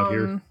talking about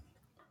here?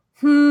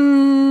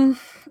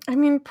 I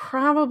mean,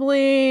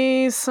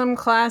 probably some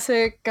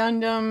classic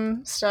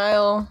Gundam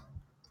style.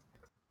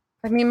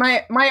 I mean,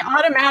 my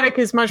automatic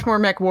is much more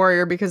Mech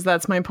Warrior because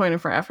that's my point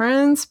of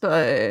reference,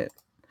 but...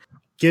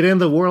 Get in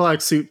the Warlock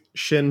suit,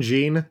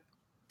 Shinjin.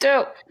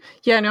 Dope.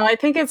 Yeah, no, I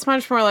think it's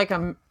much more like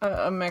a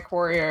Mech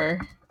Warrior,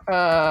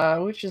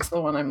 which is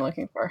the one I'm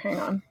looking for. Hang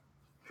on.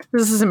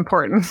 This is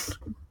important.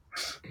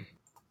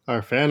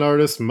 Our fan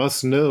artist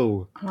must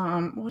know.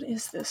 What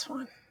is this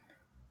one?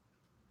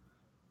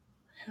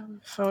 I have a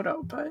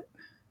photo, but...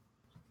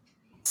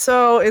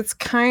 So, it's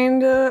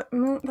kind of...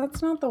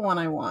 that's not the one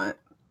I want.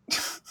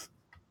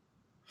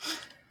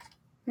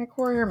 Mech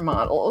Warrior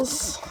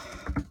models.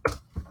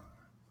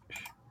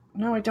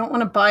 No, I don't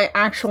want to buy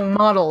actual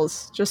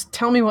models. Just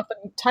tell me what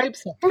the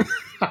types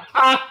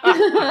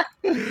are.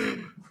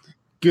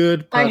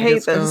 Good. I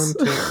hate this.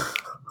 content.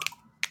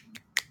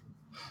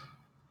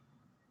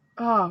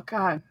 Oh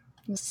god,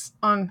 this is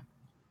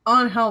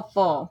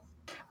unhelpful.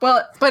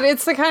 Well, but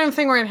it's the kind of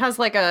thing where it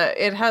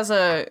has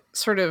a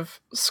sort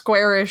of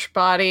squarish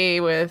body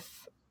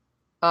with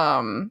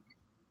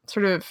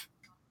sort of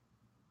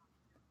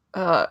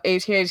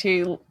AT-AT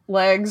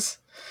legs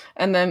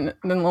and then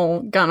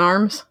little gun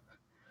arms.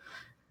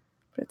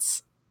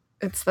 It's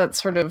that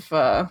sort of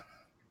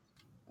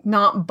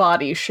not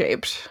body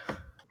shaped.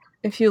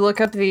 If you look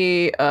up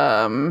the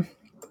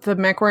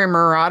MechWarrior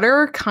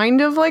Marauder, kind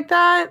of like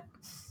that.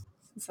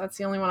 Since that's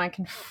the only one I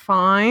can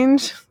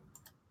find.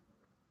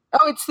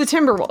 Oh, it's the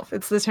Timberwolf.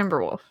 It's the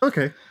Timberwolf.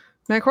 Okay.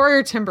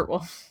 MechWarrior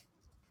Timberwolf.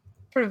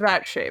 Sort of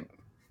that shape.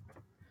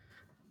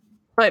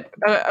 But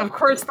of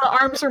course, the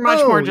arms are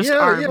much more just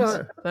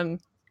arms than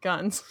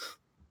guns.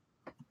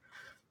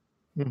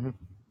 Mm-hmm.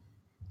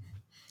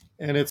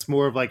 And it's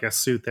more of like a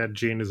suit that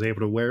Jean is able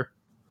to wear.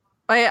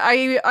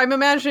 I'm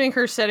imagining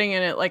her sitting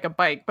in it like a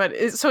bike, but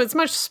so it's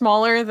much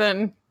smaller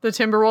than the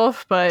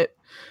Timberwolf, but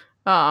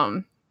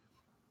and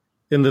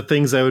the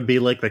things that would be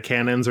like the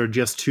cannons are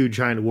just two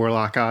giant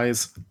warlock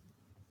eyes.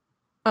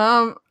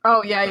 Oh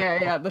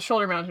yeah. The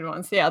shoulder mounted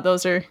ones. Yeah,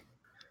 those are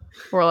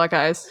warlock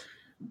eyes.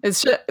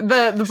 It's just,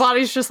 the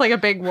body's just like a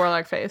big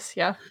warlock face.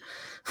 Yeah.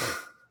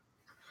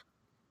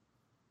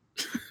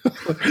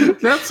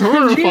 That's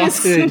horrifying. He's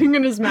sitting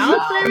in his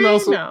mouth. Maybe?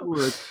 No.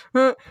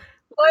 What?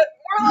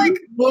 More like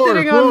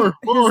sitting on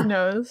his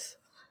nose.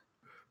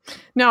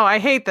 No, I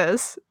hate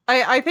this.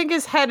 I think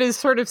his head is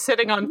sort of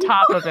sitting on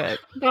top of it.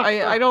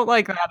 I don't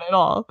like that at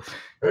all.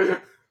 Oh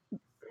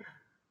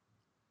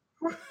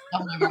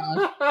my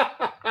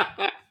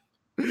gosh.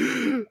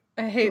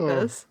 I hate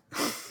this.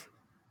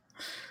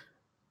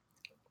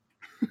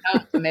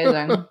 That's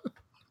amazing.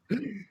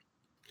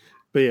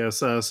 But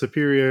yes,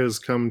 Superior has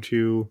come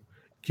to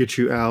get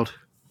you out,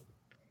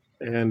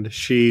 and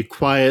she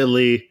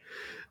quietly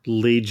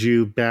leads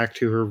you back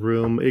to her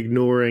room,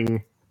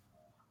 ignoring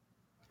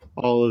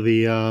all of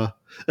the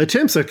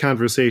attempts at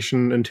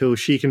conversation until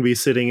she can be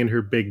sitting in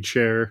her big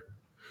chair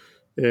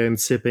and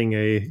sipping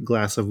a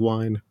glass of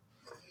wine.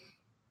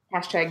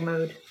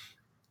 #mood.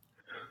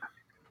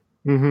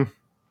 Mm-hmm.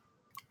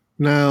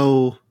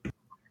 Now,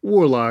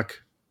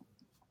 Warlock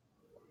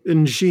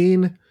and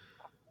Jean,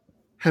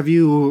 have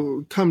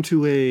you come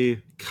to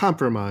a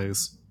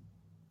compromise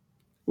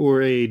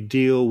or a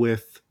deal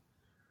with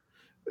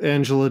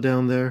Angela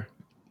down there?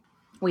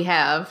 We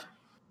have.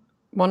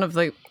 One of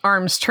the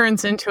arms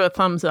turns into a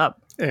thumbs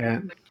up.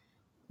 And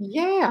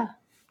Yeah.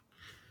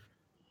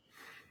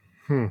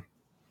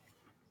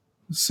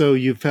 So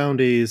you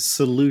found a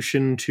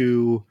solution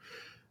to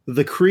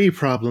the Kree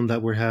problem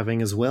that we're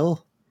having as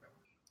well?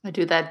 I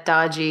do that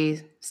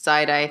dodgy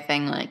side-eye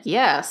thing like,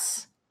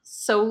 yes,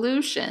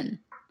 solution.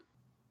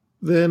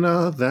 Then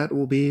that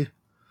will be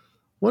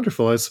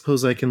wonderful. I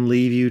suppose I can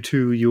leave you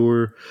to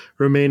your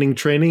remaining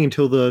training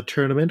until the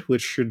tournament,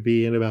 which should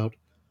be in about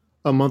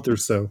a month or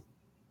so.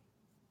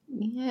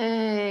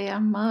 Yay, a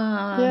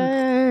month.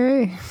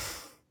 Yay.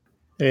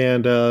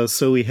 And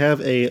so we have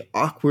a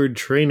awkward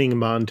training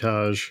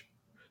montage.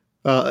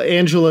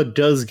 Angela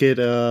does get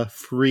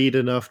freed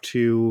enough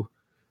to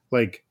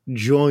like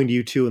join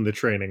you two in the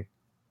training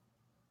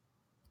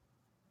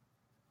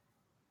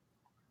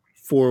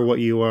for what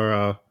you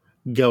are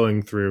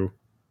going through.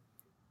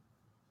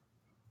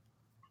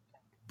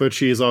 But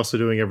she is also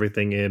doing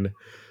everything in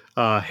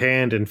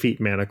hand and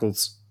feet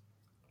manacles.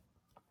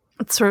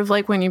 It's sort of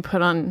like when you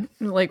put on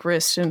like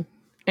wrist and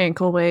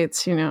ankle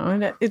weights, you know,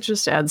 and it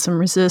just adds some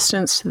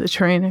resistance to the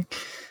training.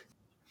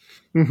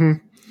 Mm-hmm.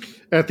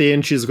 At the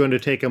end, she's going to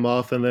take them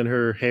off, and then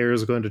her hair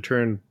is going to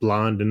turn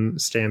blonde and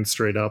stand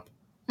straight up.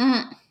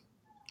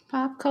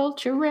 Pop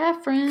culture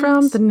reference.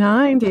 From the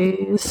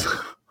 90s.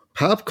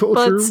 Pop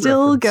culture But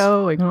still reference.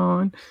 going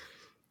on.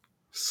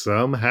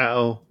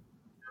 Somehow,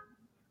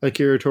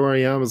 Akira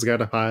Toriyama's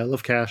got a pile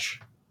of cash.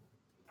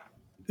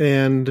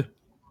 And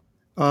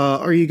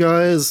are you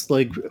guys,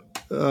 like,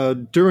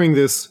 during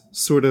this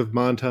sort of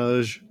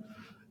montage,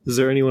 is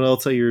there anyone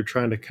else that you're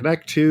trying to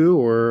connect to,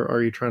 or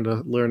are you trying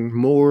to learn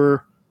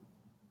more?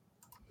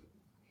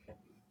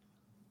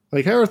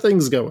 Like, how are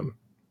things going?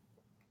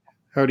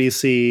 How do you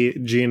see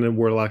Jean and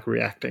Warlock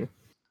reacting?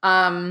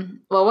 Well,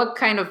 what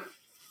kind of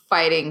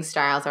fighting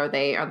styles are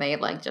they? Are they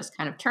like just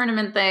kind of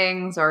tournament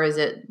things, or is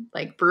it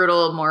like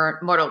brutal, more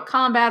Mortal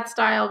Kombat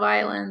style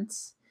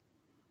violence?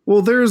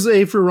 Well, there's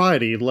a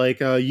variety. Like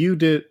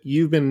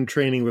you've been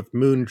training with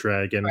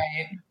Moondragon,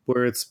 Right.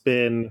 where it's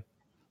been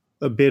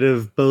a bit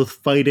of both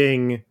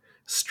fighting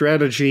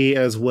strategy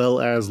as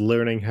well as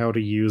learning how to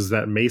use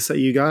that mace that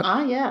you got.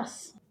 Ah,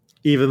 yes.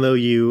 Even though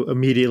you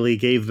immediately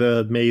gave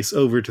the mace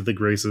over to the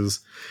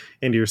Graces,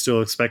 and you're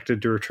still expected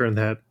to return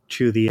that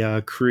to the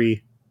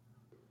Kree.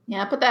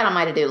 Yeah, put that on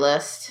my to-do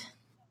list.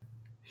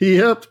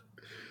 Yep.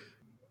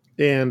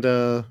 And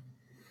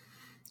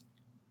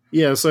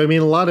yeah, so I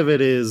mean, a lot of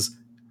it is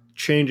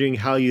changing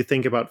how you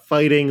think about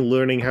fighting,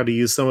 learning how to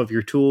use some of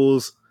your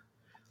tools.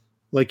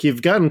 Like,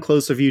 you've gotten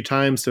close a few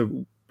times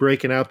to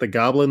breaking out the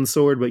goblin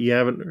sword, but you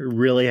haven't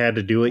really had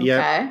to do it yet.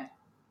 Okay.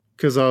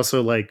 Because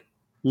also, like,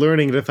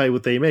 learning to fight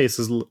with a mace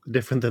is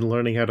different than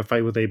learning how to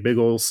fight with a big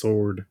old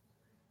sword.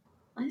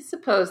 I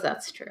suppose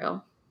that's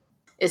true.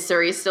 Is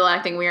Suri still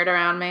acting weird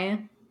around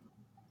me?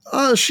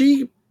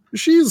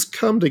 She's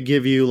come to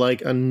give you,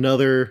 like,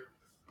 another...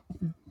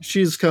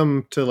 She's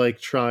come to, like,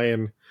 try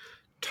and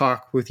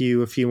talk with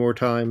you a few more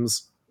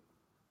times.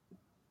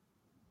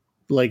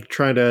 Like,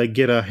 trying to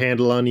get a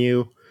handle on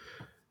you.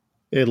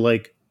 And,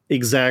 like,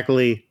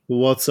 exactly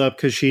what's up.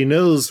 Because she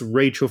knows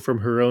Rachel from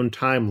her own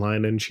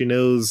timeline. And she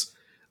knows,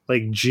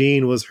 like,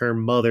 Jean was her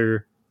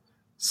mother.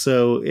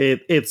 So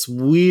it's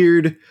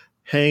weird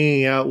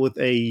hanging out with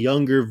a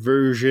younger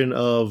version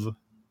of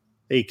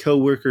a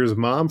coworker's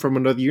mom from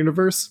another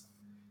universe,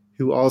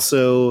 who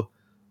also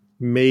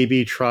may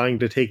be trying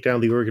to take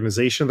down the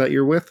organization that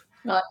you're with.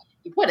 Well,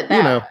 you put it that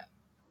You know, way.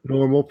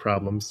 normal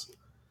problems.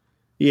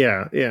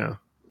 Yeah.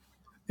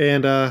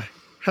 And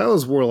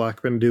how's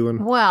Warlock been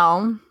doing?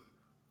 Well,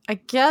 I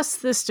guess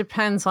this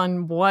depends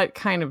on what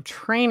kind of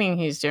training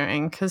he's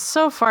doing, because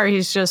so far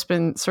he's just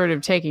been sort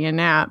of taking a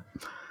nap.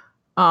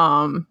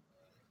 And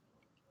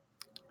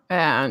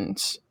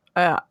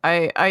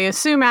I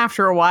assume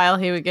after a while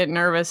he would get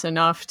nervous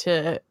enough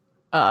to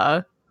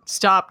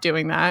stop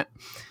doing that.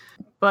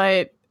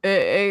 But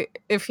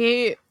if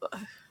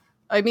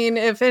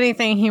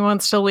anything, he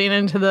wants to lean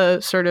into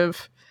the sort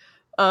of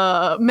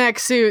mech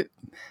suit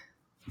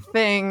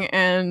thing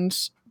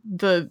and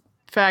the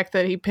fact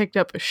that he picked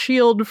up a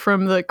shield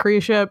from the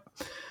Kree ship.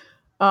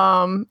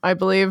 I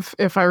believe,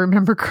 if I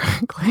remember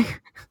correctly.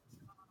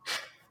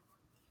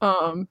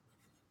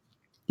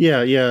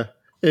 Yeah.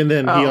 And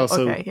then he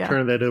also okay, yeah.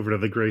 turned that over to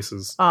the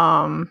Graces.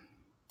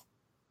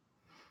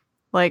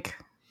 Like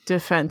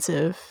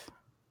defensive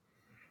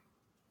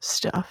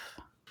stuff.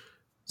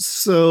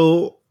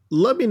 So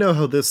let me know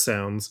how this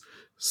sounds.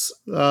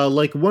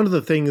 Like, one of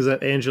the things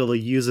that Angela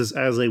uses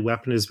as a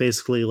weapon is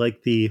basically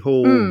like the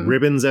whole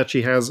ribbons that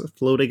she has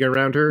floating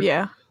around her.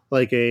 Yeah.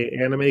 Like a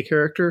anime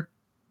character.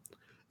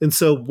 And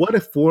so what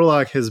if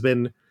Warlock has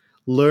been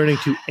learning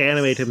to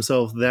animate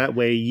himself that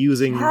way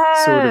using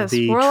sort of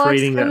the Warlock's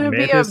training that gonna be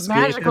a Mantis gave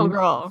magical him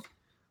girl.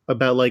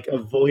 about, like,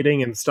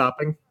 avoiding and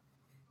stopping?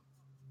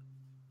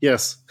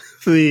 Yes,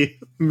 the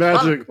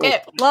magical.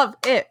 Love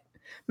it.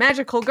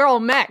 Magical girl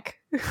mech.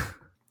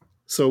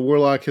 So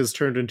Warlock has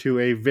turned into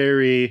a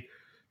very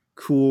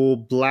cool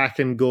black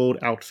and gold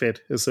outfit,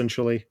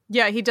 essentially.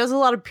 Yeah, he does a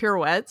lot of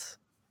pirouettes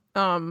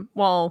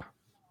while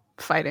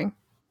fighting.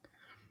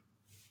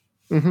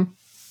 Mm-hmm.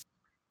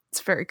 It's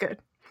very good.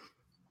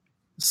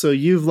 So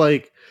you've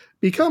like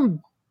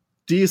become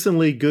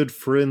decently good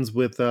friends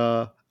with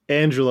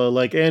Angela.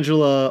 Like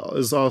Angela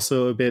is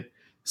also a bit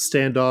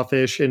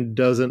standoffish and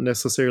doesn't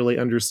necessarily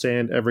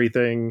understand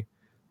everything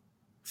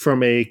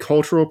from a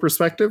cultural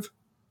perspective.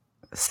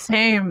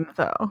 Same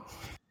though.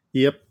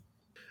 Yep.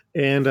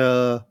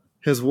 And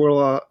his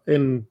warlock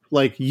and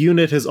like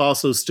Unit has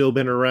also still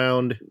been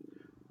around.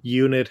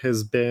 Unit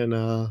has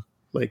been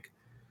like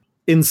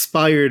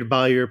inspired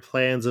by your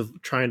plans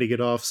of trying to get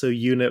off, so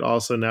Unit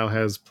also now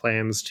has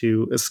plans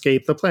to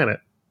escape the planet.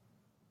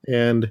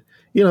 And,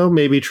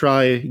 maybe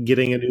try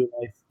getting a new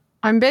life.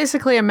 I'm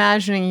basically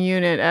imagining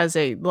Unit as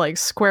a like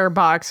square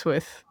box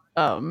with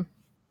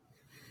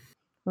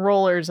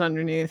rollers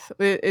underneath.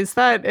 Is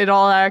that at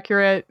all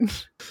accurate?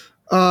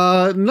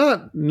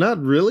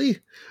 Not really.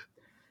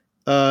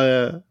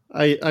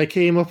 I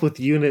came up with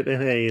Unit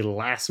in a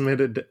last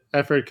minute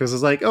effort because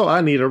it's like, oh,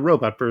 I need a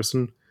robot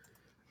person.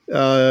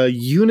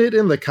 Unit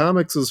in the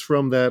comics is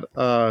from that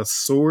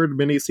Sword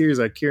miniseries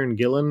that Kieran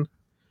Gillen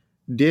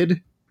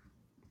did.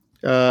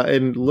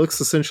 And looks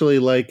essentially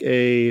like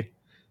a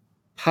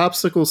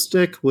popsicle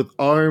stick with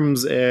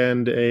arms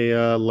and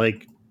a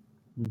like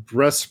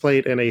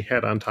breastplate and a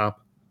head on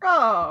top.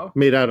 Oh,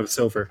 made out of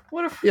silver.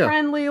 What a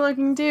friendly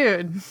looking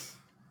dude.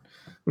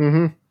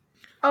 Mm-hmm.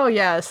 Oh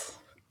yes.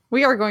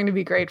 We are going to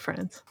be great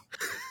friends.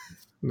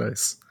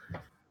 Nice.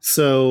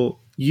 So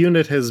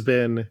Unit has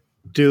been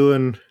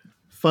doing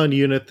fun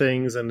Unit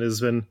things and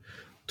has been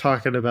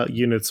talking about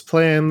Unit's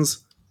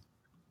plans.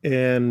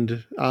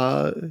 And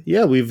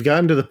we've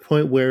gotten to the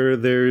point where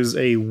there's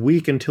a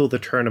week until the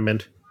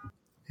tournament.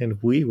 And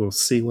we will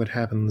see what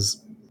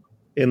happens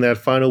in that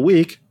final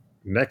week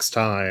next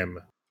time.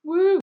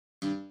 Woo!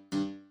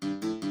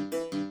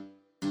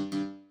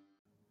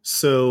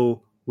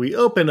 So we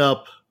open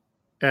up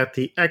at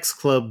the X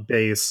Club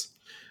base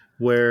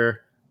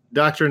where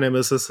Dr.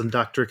 Nemesis and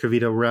Dr.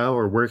 Kavita Rao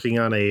are working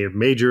on a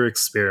major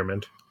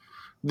experiment.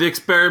 The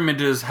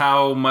experiment is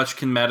how much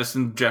can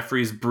Madison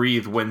Jeffries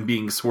breathe when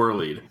being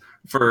swirlied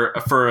for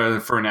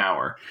an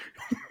hour.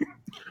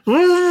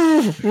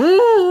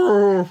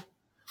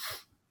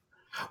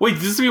 Wait,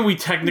 does this mean we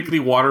technically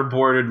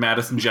waterboarded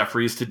Madison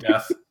Jeffries to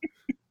death?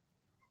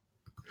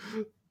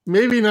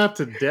 Maybe not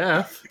to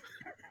death.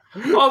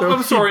 Oh,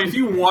 I'm sorry. If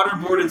you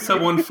waterboarded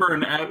someone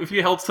if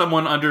you held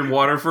someone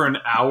underwater for an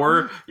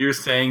hour, you're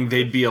saying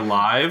they'd be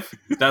alive?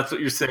 That's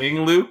what you're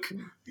saying, Luke?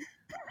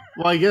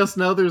 Well, I guess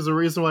now there's a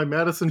reason why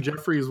Madison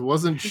Jeffries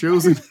wasn't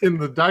chosen in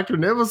the Dr.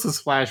 Nemesis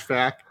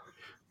flashback.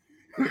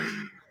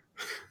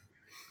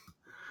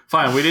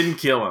 Fine, we didn't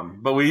kill him,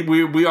 but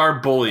we are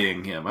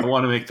bullying him. I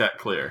want to make that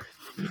clear.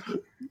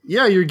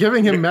 Yeah, you're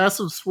giving him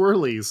massive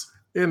swirlies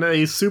in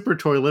a super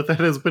toilet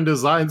that has been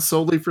designed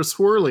solely for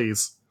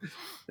swirlies.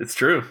 It's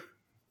true.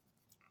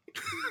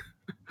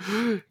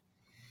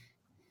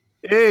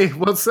 Hey,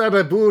 what's that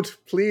about?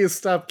 Please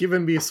stop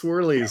giving me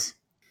swirlies.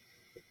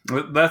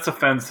 That's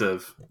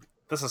offensive.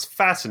 This is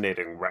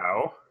fascinating,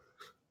 Rao.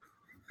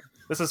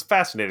 This is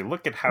fascinating.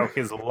 Look at how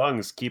his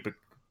lungs keep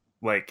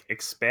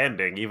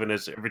expanding even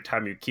as every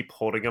time you keep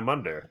holding him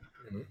under.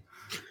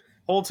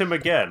 Hold him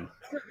again.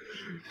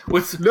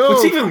 What's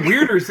even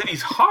weirder is that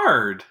he's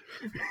hard.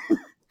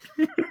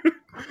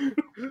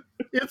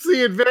 It's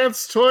the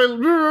advanced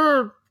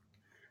toilet.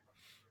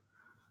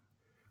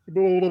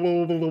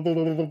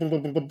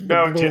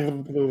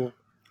 No,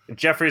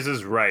 Jeffries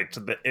is right.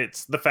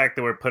 It's the fact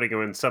that we're putting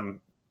him in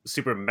some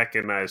super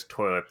mechanized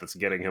toilet that's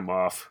getting him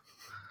off.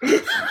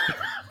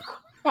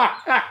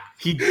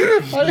 He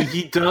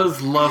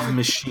does love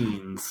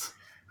machines.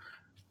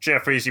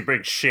 Jeffries, you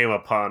bring shame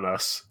upon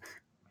us.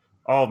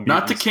 All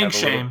not to kink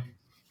shame.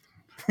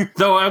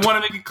 Though I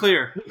want to make it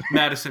clear,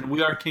 Madison,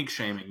 we are kink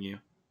shaming you.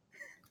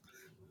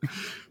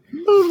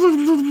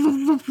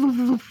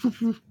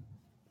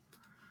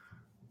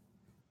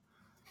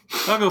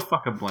 I'll go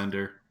fuck a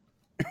blender.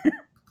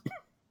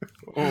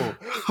 Oh.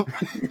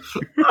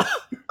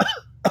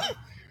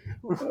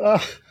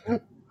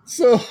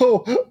 So,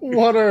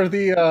 what are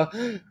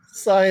the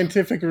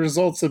scientific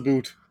results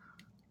about?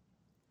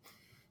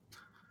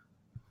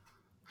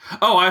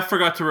 Oh, I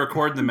forgot to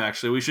record them.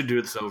 Actually, we should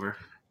do this over.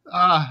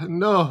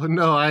 No,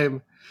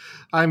 no,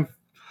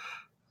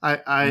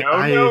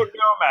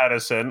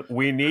 Madison.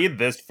 We need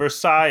this for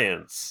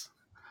science.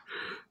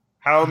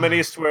 How many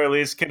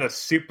swirlies can a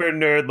super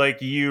nerd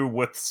like you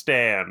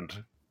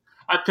withstand?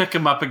 I pick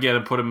him up again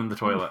and put him in the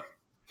toilet.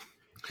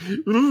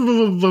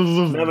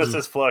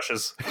 Nemesis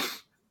flushes.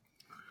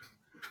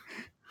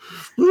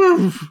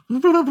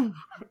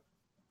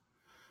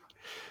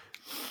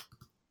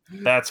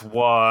 That's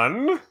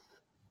one.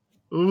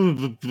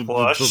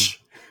 Flush.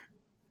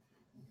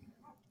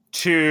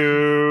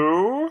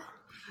 Two.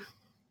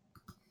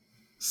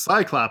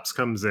 Cyclops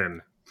comes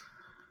in.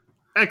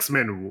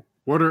 X-Men,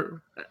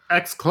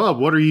 X-Club,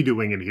 what are you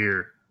doing in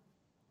here?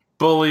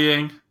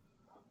 Bullying.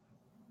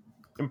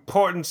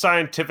 Important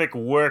scientific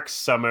work,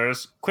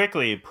 Summers.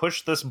 Quickly,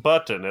 push this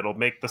button. It'll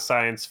make the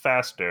science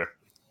faster.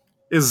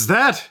 Is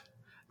that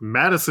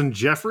Madison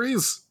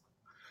Jeffries?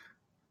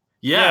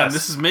 Yeah, Yes.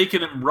 This is making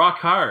him rock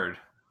hard.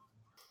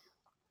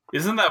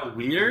 Isn't that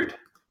weird?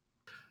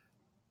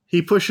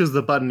 He pushes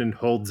the button and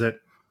holds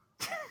it.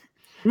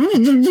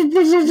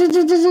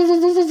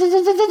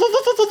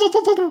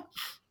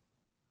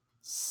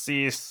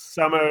 See,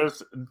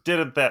 Summers,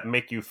 didn't that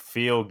make you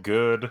feel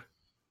good?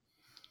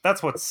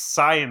 That's what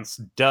science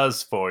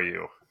does for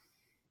you.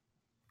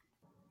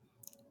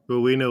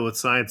 But we know what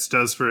science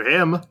does for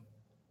him.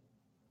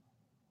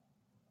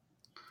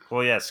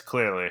 Well, yes,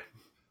 clearly.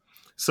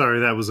 Sorry,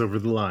 that was over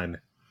the line.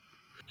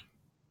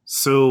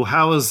 So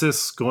how is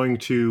this going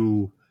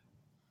to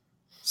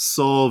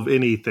solve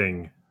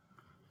anything?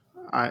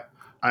 I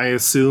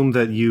assume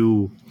that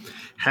you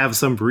have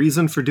some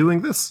reason for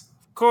doing this?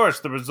 Of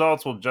course, the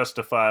results will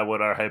justify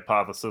what our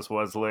hypothesis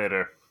was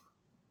later.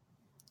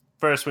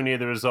 First, we need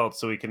the results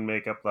so we can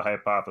make up the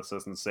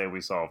hypothesis and say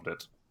we solved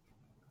it.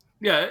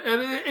 Yeah,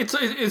 and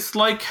it's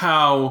like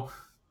how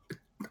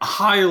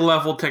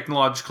high-level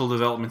technological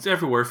developments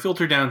everywhere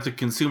filter down to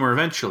consumer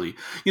eventually.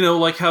 You know,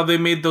 like how they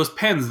made those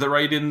pens that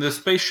write in the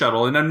space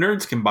shuttle, and now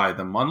nerds can buy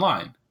them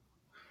online.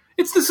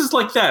 This is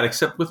like that,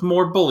 except with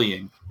more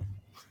bullying.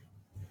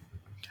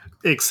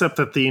 Except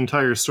that the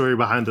entire story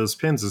behind those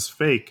pins is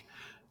fake,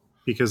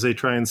 because they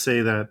try and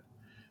say that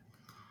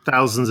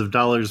thousands of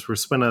dollars were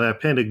spent on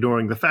that pen,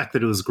 ignoring the fact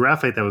that it was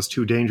graphite that was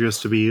too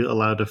dangerous to be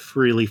allowed to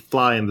freely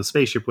fly in the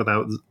spaceship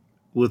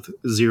with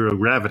zero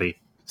gravity.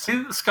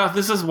 See, Scott,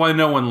 this is why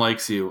no one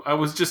likes you. I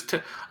was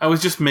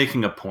just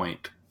making a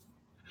point.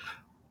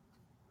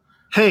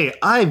 Hey,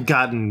 I've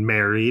gotten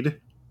married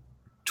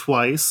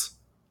twice.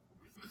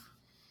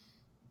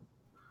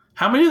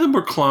 How many of them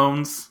were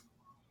clones?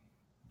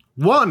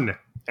 One.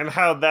 And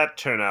how'd that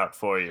turn out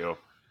for you?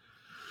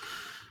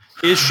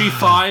 Is she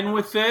fine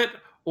with it,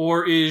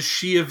 or is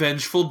she a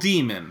vengeful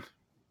demon?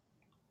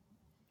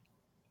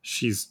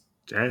 She's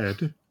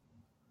dead.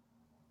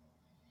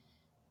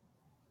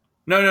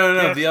 No,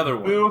 Yes, the other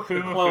one. The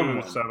clone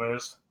one.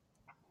 Summers.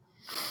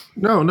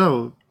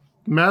 No.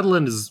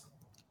 Madeline is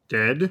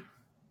dead.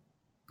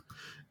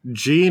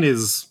 Jean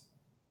is...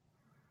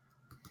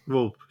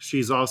 Well,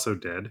 she's also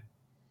dead.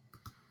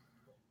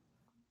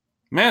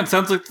 Man,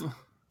 sounds like...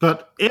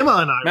 But Emma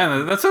and I...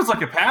 Man, that sounds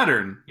like a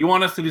pattern. You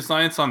want us to do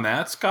science on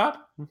that,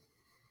 Scott?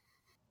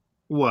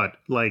 What?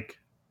 Like...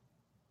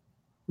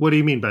 What do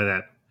you mean by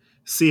that?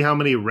 See how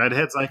many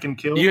redheads I can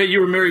kill? You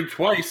were married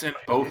twice, and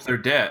both are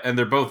dead, and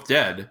they're both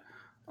dead.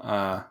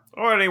 Or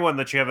anyone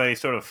that you have any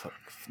sort of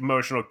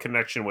emotional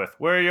connection with.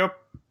 Where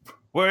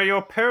are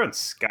your parents,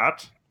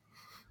 Scott?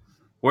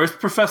 Where's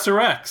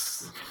Professor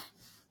X?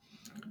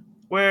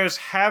 Where's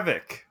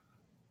Havoc?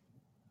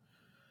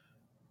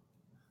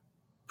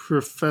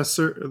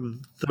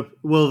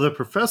 The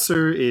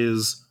professor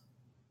is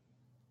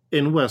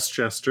in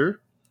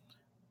Westchester.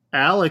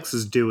 Alex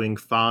is doing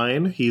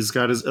fine. He's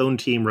got his own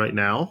team right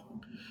now.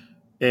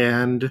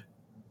 And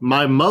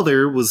my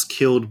mother was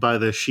killed by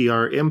the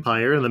Shi'ar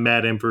Empire and the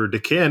Mad Emperor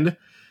Dakin.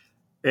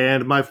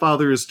 And my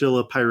father is still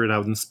a pirate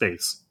out in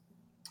space.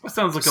 That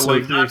sounds like a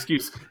likely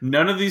excuse.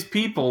 None of these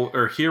people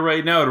are here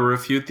right now to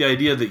refute the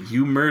idea that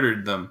you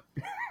murdered them.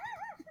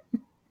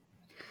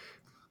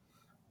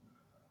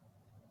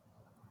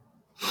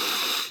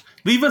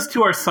 Leave us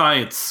to our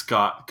science,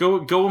 Scott.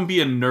 Go and be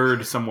a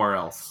nerd somewhere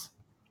else.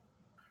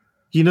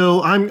 You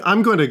know,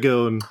 I'm going to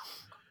go and...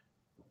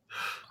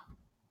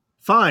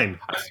 Fine.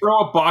 I throw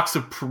a box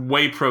of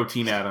whey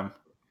protein at him.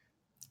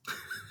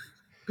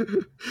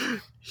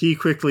 He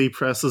quickly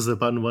presses the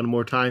button one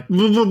more time.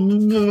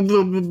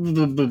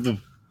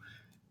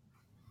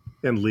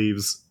 And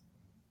leaves.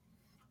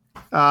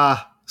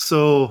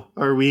 So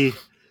are we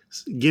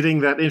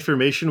getting that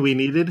information we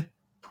needed?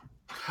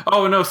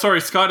 Oh, no,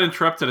 sorry. Scott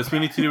interrupted us. We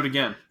need to do it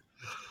again.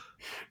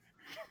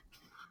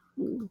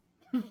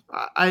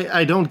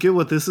 I don't get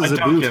what this is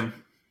about.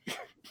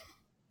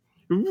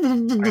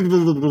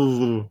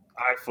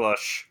 I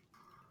flush.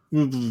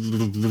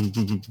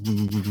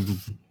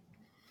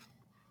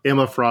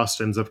 Emma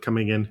Frost ends up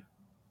coming in.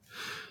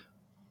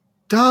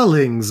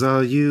 Darlings,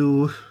 are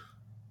you...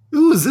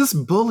 Ooh, is this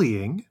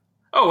bullying?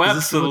 Oh, Is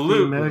this what the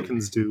absolutely.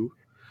 Americans do?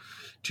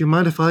 Do you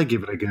mind if I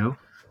give it a go?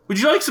 Would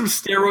you like some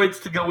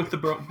steroids to go with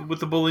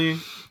the bullying?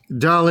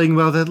 Darling,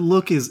 well, that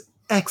look is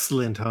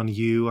excellent on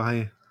you.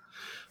 I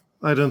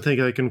don't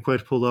think I can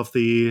quite pull off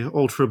the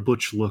ultra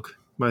butch look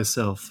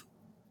myself.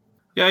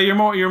 Yeah, you're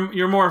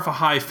more of a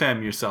high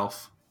femme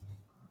yourself.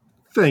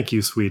 Thank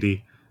you,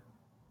 sweetie.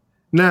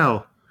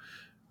 Now,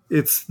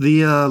 it's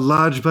the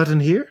large button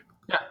here.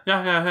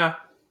 Yeah.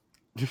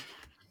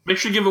 Make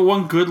sure you give it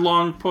one good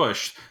long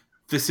push.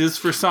 This is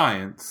for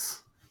science.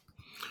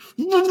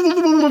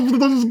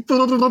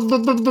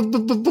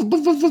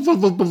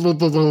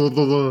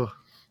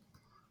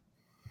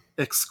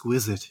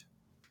 Exquisite.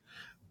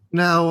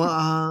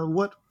 Now,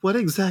 what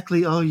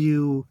exactly are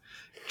you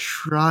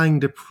trying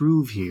to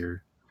prove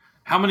here?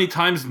 How many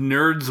times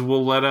nerds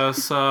will let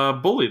us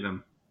bully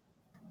them?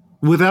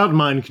 Without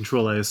mind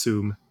control, I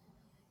assume.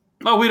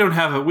 Oh, we don't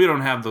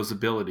have those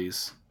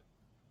abilities.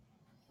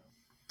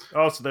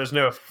 Also, there's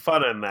no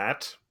fun in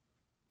that.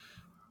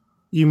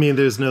 You mean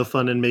there's no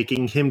fun in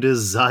making him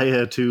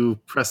desire to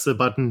press the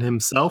button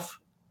himself?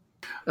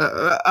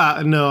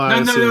 No,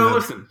 No.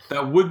 Listen,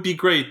 that would be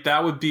great.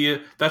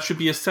 That should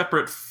be a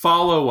separate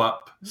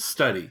follow-up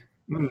study.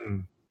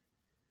 Mm.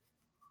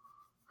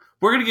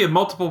 We're going to get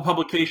multiple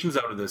publications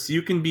out of this.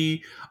 You can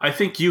be. I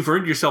think you've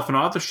earned yourself an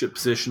authorship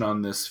position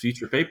on this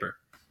future paper.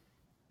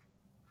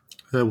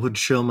 That would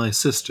show my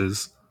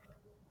sisters.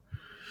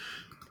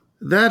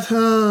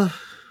 That,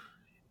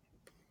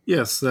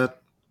 yes, that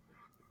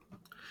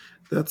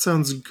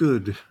sounds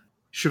good.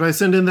 Should I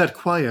send in that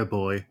choir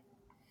boy?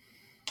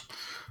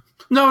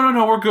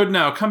 No, we're good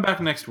now. Come back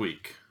next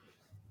week.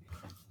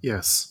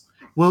 Yes.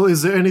 Well,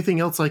 is there anything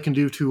else I can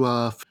do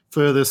to,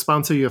 further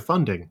sponsor your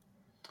funding?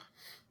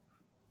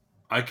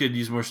 I could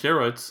use more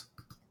steroids.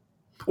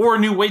 Or a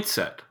new weight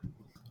set.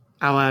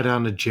 I'll add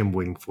on a gym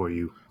wing for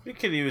you. We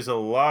could use a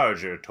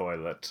larger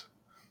toilet.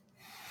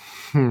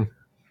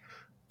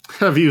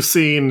 Have you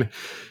seen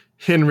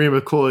Henry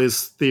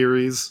McCoy's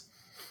theories?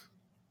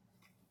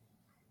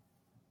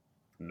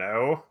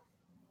 No.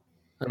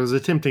 I was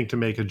attempting to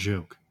make a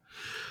joke.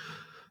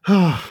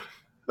 Oh,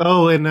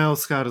 and now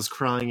Scott is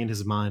crying in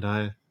his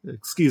mind.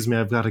 Excuse me,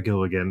 I've got to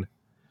go again.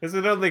 Is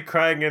it only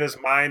crying in his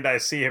mind? I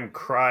see him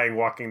crying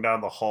walking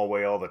down the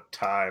hallway all the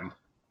time.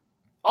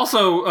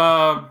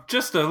 Also,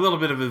 just a little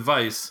bit of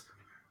advice.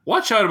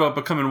 Watch out about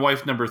becoming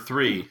wife number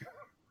 3.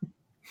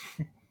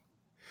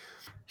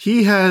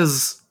 He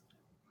has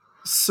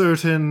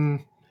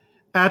certain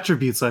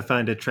attributes I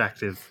find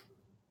attractive.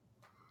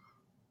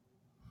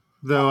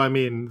 Though, I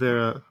mean,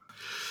 they're...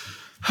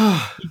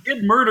 He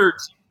did murder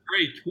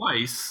Gray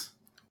twice.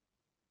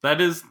 That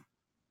is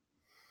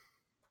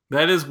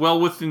well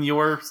within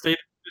your state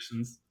of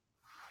conditions.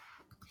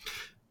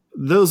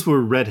 Those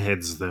were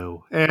redheads,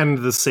 though, and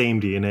the same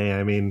DNA.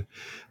 I mean,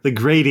 the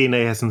gray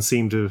DNA hasn't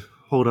seemed to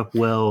hold up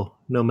well,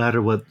 no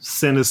matter what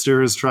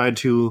Sinister has tried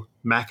to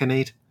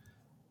machinate.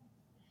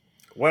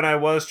 When I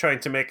was trying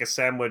to make a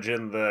sandwich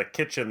in the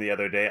kitchen the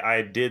other day,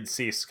 I did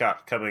see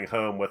Scott coming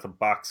home with a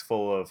box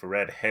full of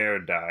red hair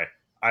dye.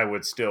 I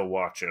would still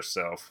watch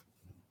yourself.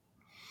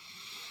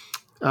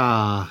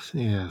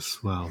 Yes,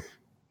 well.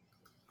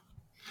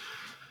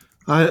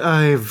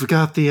 I've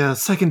got the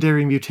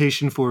secondary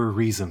mutation for a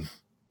reason.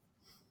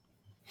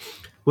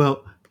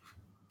 Well,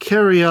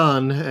 carry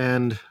on,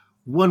 and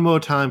one more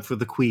time for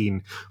the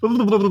Queen.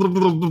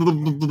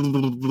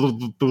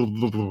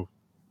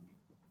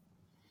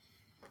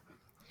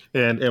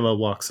 And Emma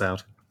walks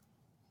out.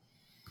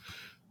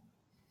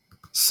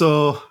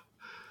 So,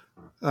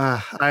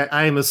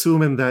 I'm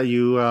assuming that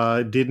you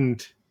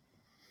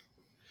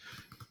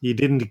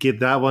didn't get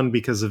that one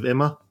because of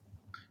Emma?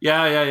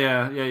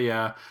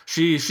 Yeah.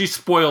 She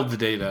spoiled the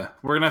data.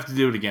 We're gonna have to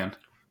do it again.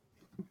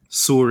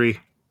 Sorry.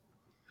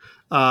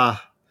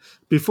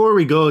 Before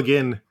we go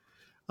again,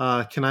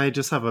 can I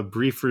just have a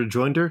brief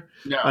rejoinder?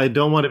 No. I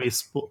don't want to be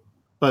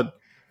but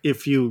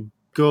if you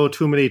go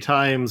too many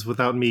times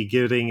without me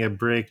getting a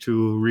break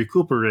to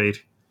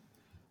recuperate,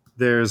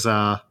 there's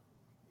the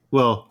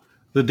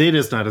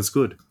data's not as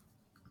good.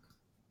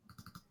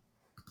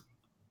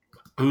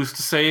 Who's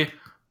to say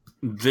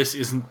this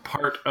isn't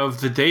part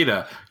of the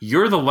data?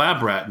 You're the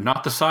lab rat,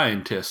 not the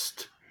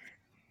scientist.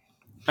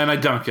 And I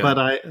dunk it. But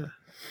I...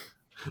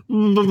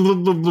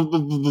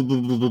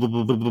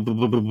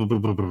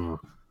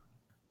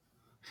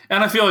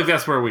 And I feel like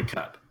that's where we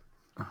cut.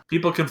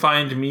 People can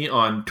find me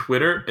on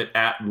Twitter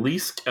at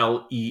Leask,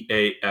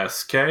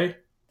 Leask. And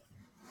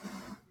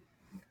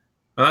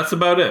that's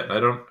about it. I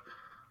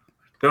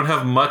don't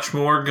have much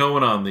more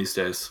going on these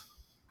days.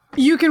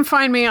 You can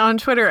find me on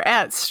Twitter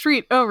at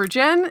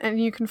StreetOverGen, and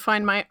you can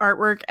find my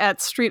artwork at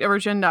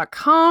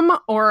StreetOverGen.com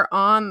or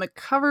on the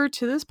cover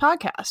to this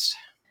podcast.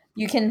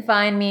 You can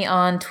find me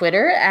on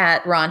Twitter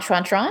at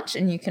RaunchRaunchRaunch,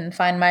 and you can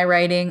find my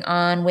writing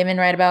on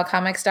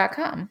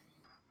WomenWriteAboutComics.com.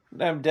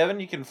 I'm Devin.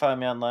 You can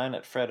find me online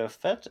at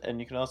FredOFett, and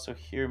you can also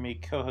hear me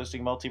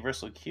co-hosting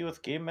Multiversal Q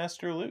with Game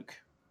Master Luke.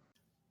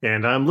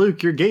 And I'm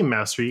Luke, your Game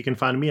Master. You can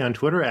find me on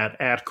Twitter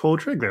at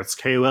Koltreg, that's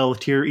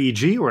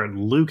KOLTREG, or at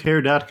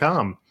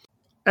LukeHair.com.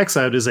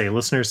 Exiled is a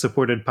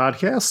listener-supported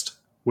podcast,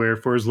 where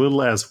for as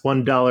little as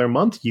 $1 a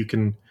month, you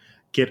can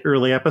get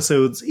early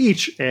episodes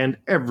each and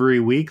every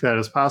week that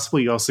is possible.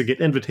 You also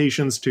get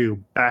invitations to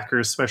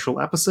backers special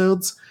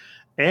episodes.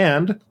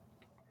 And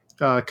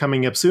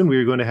coming up soon,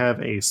 we're going to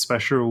have a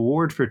special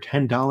award for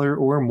 $10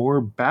 or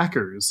more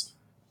backers.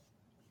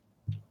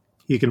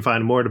 You can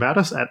find more about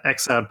us at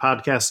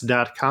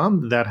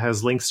exiledpodcast.com. That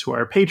has links to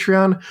our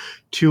Patreon,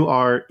 to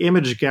our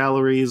image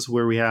galleries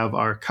where we have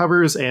our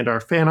covers and our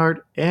fan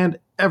art and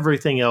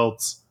everything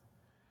else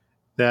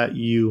that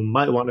you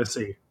might want to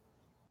see.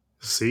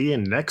 See you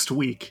next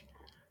week.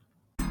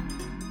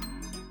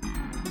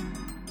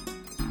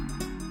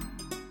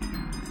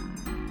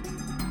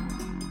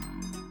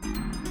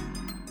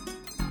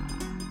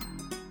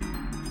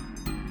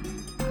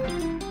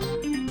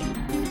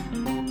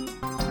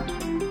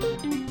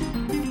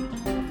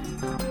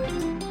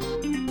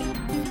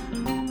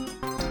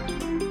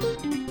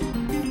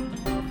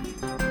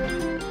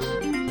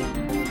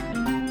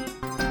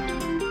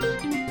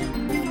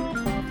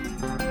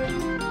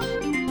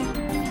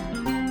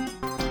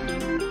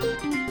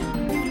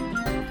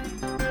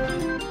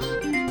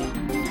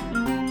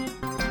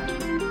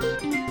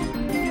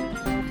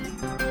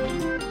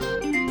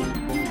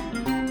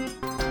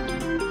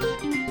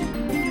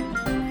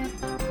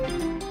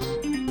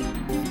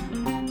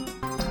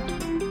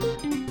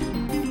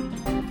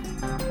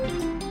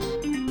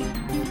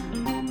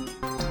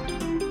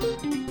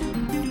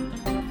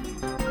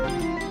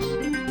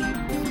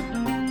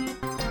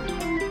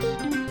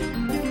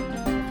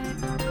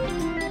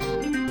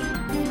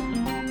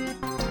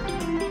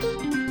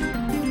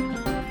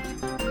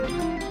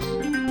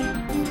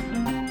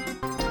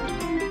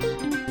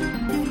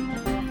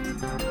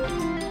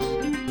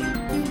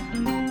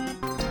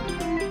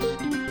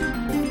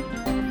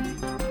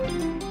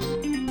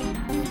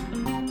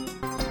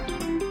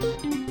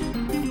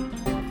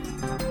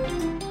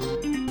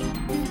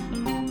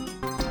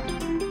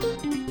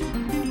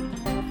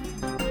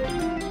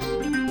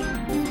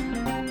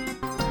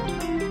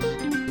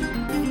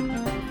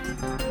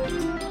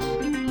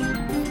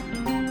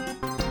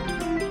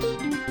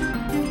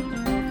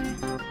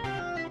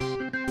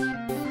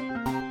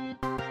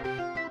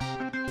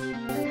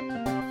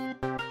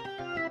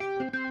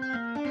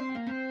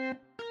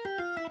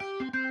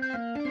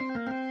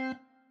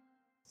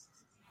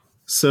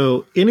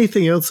 So,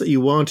 anything else that you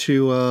want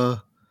to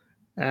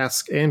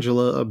ask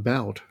Angela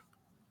about?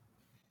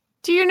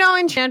 Do you know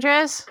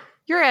Enchantress?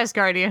 You're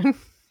Asgardian.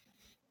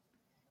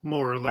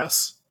 More or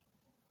less.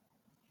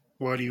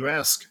 Why do you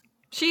ask?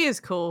 She is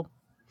cool.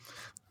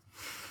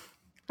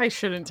 I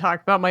shouldn't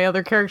talk about my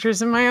other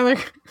characters in my other...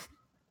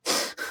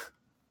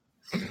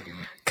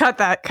 Cut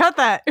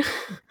that.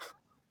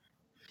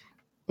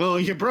 Well,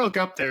 you broke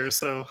up there,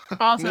 so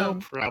Awesome. no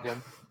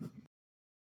problem.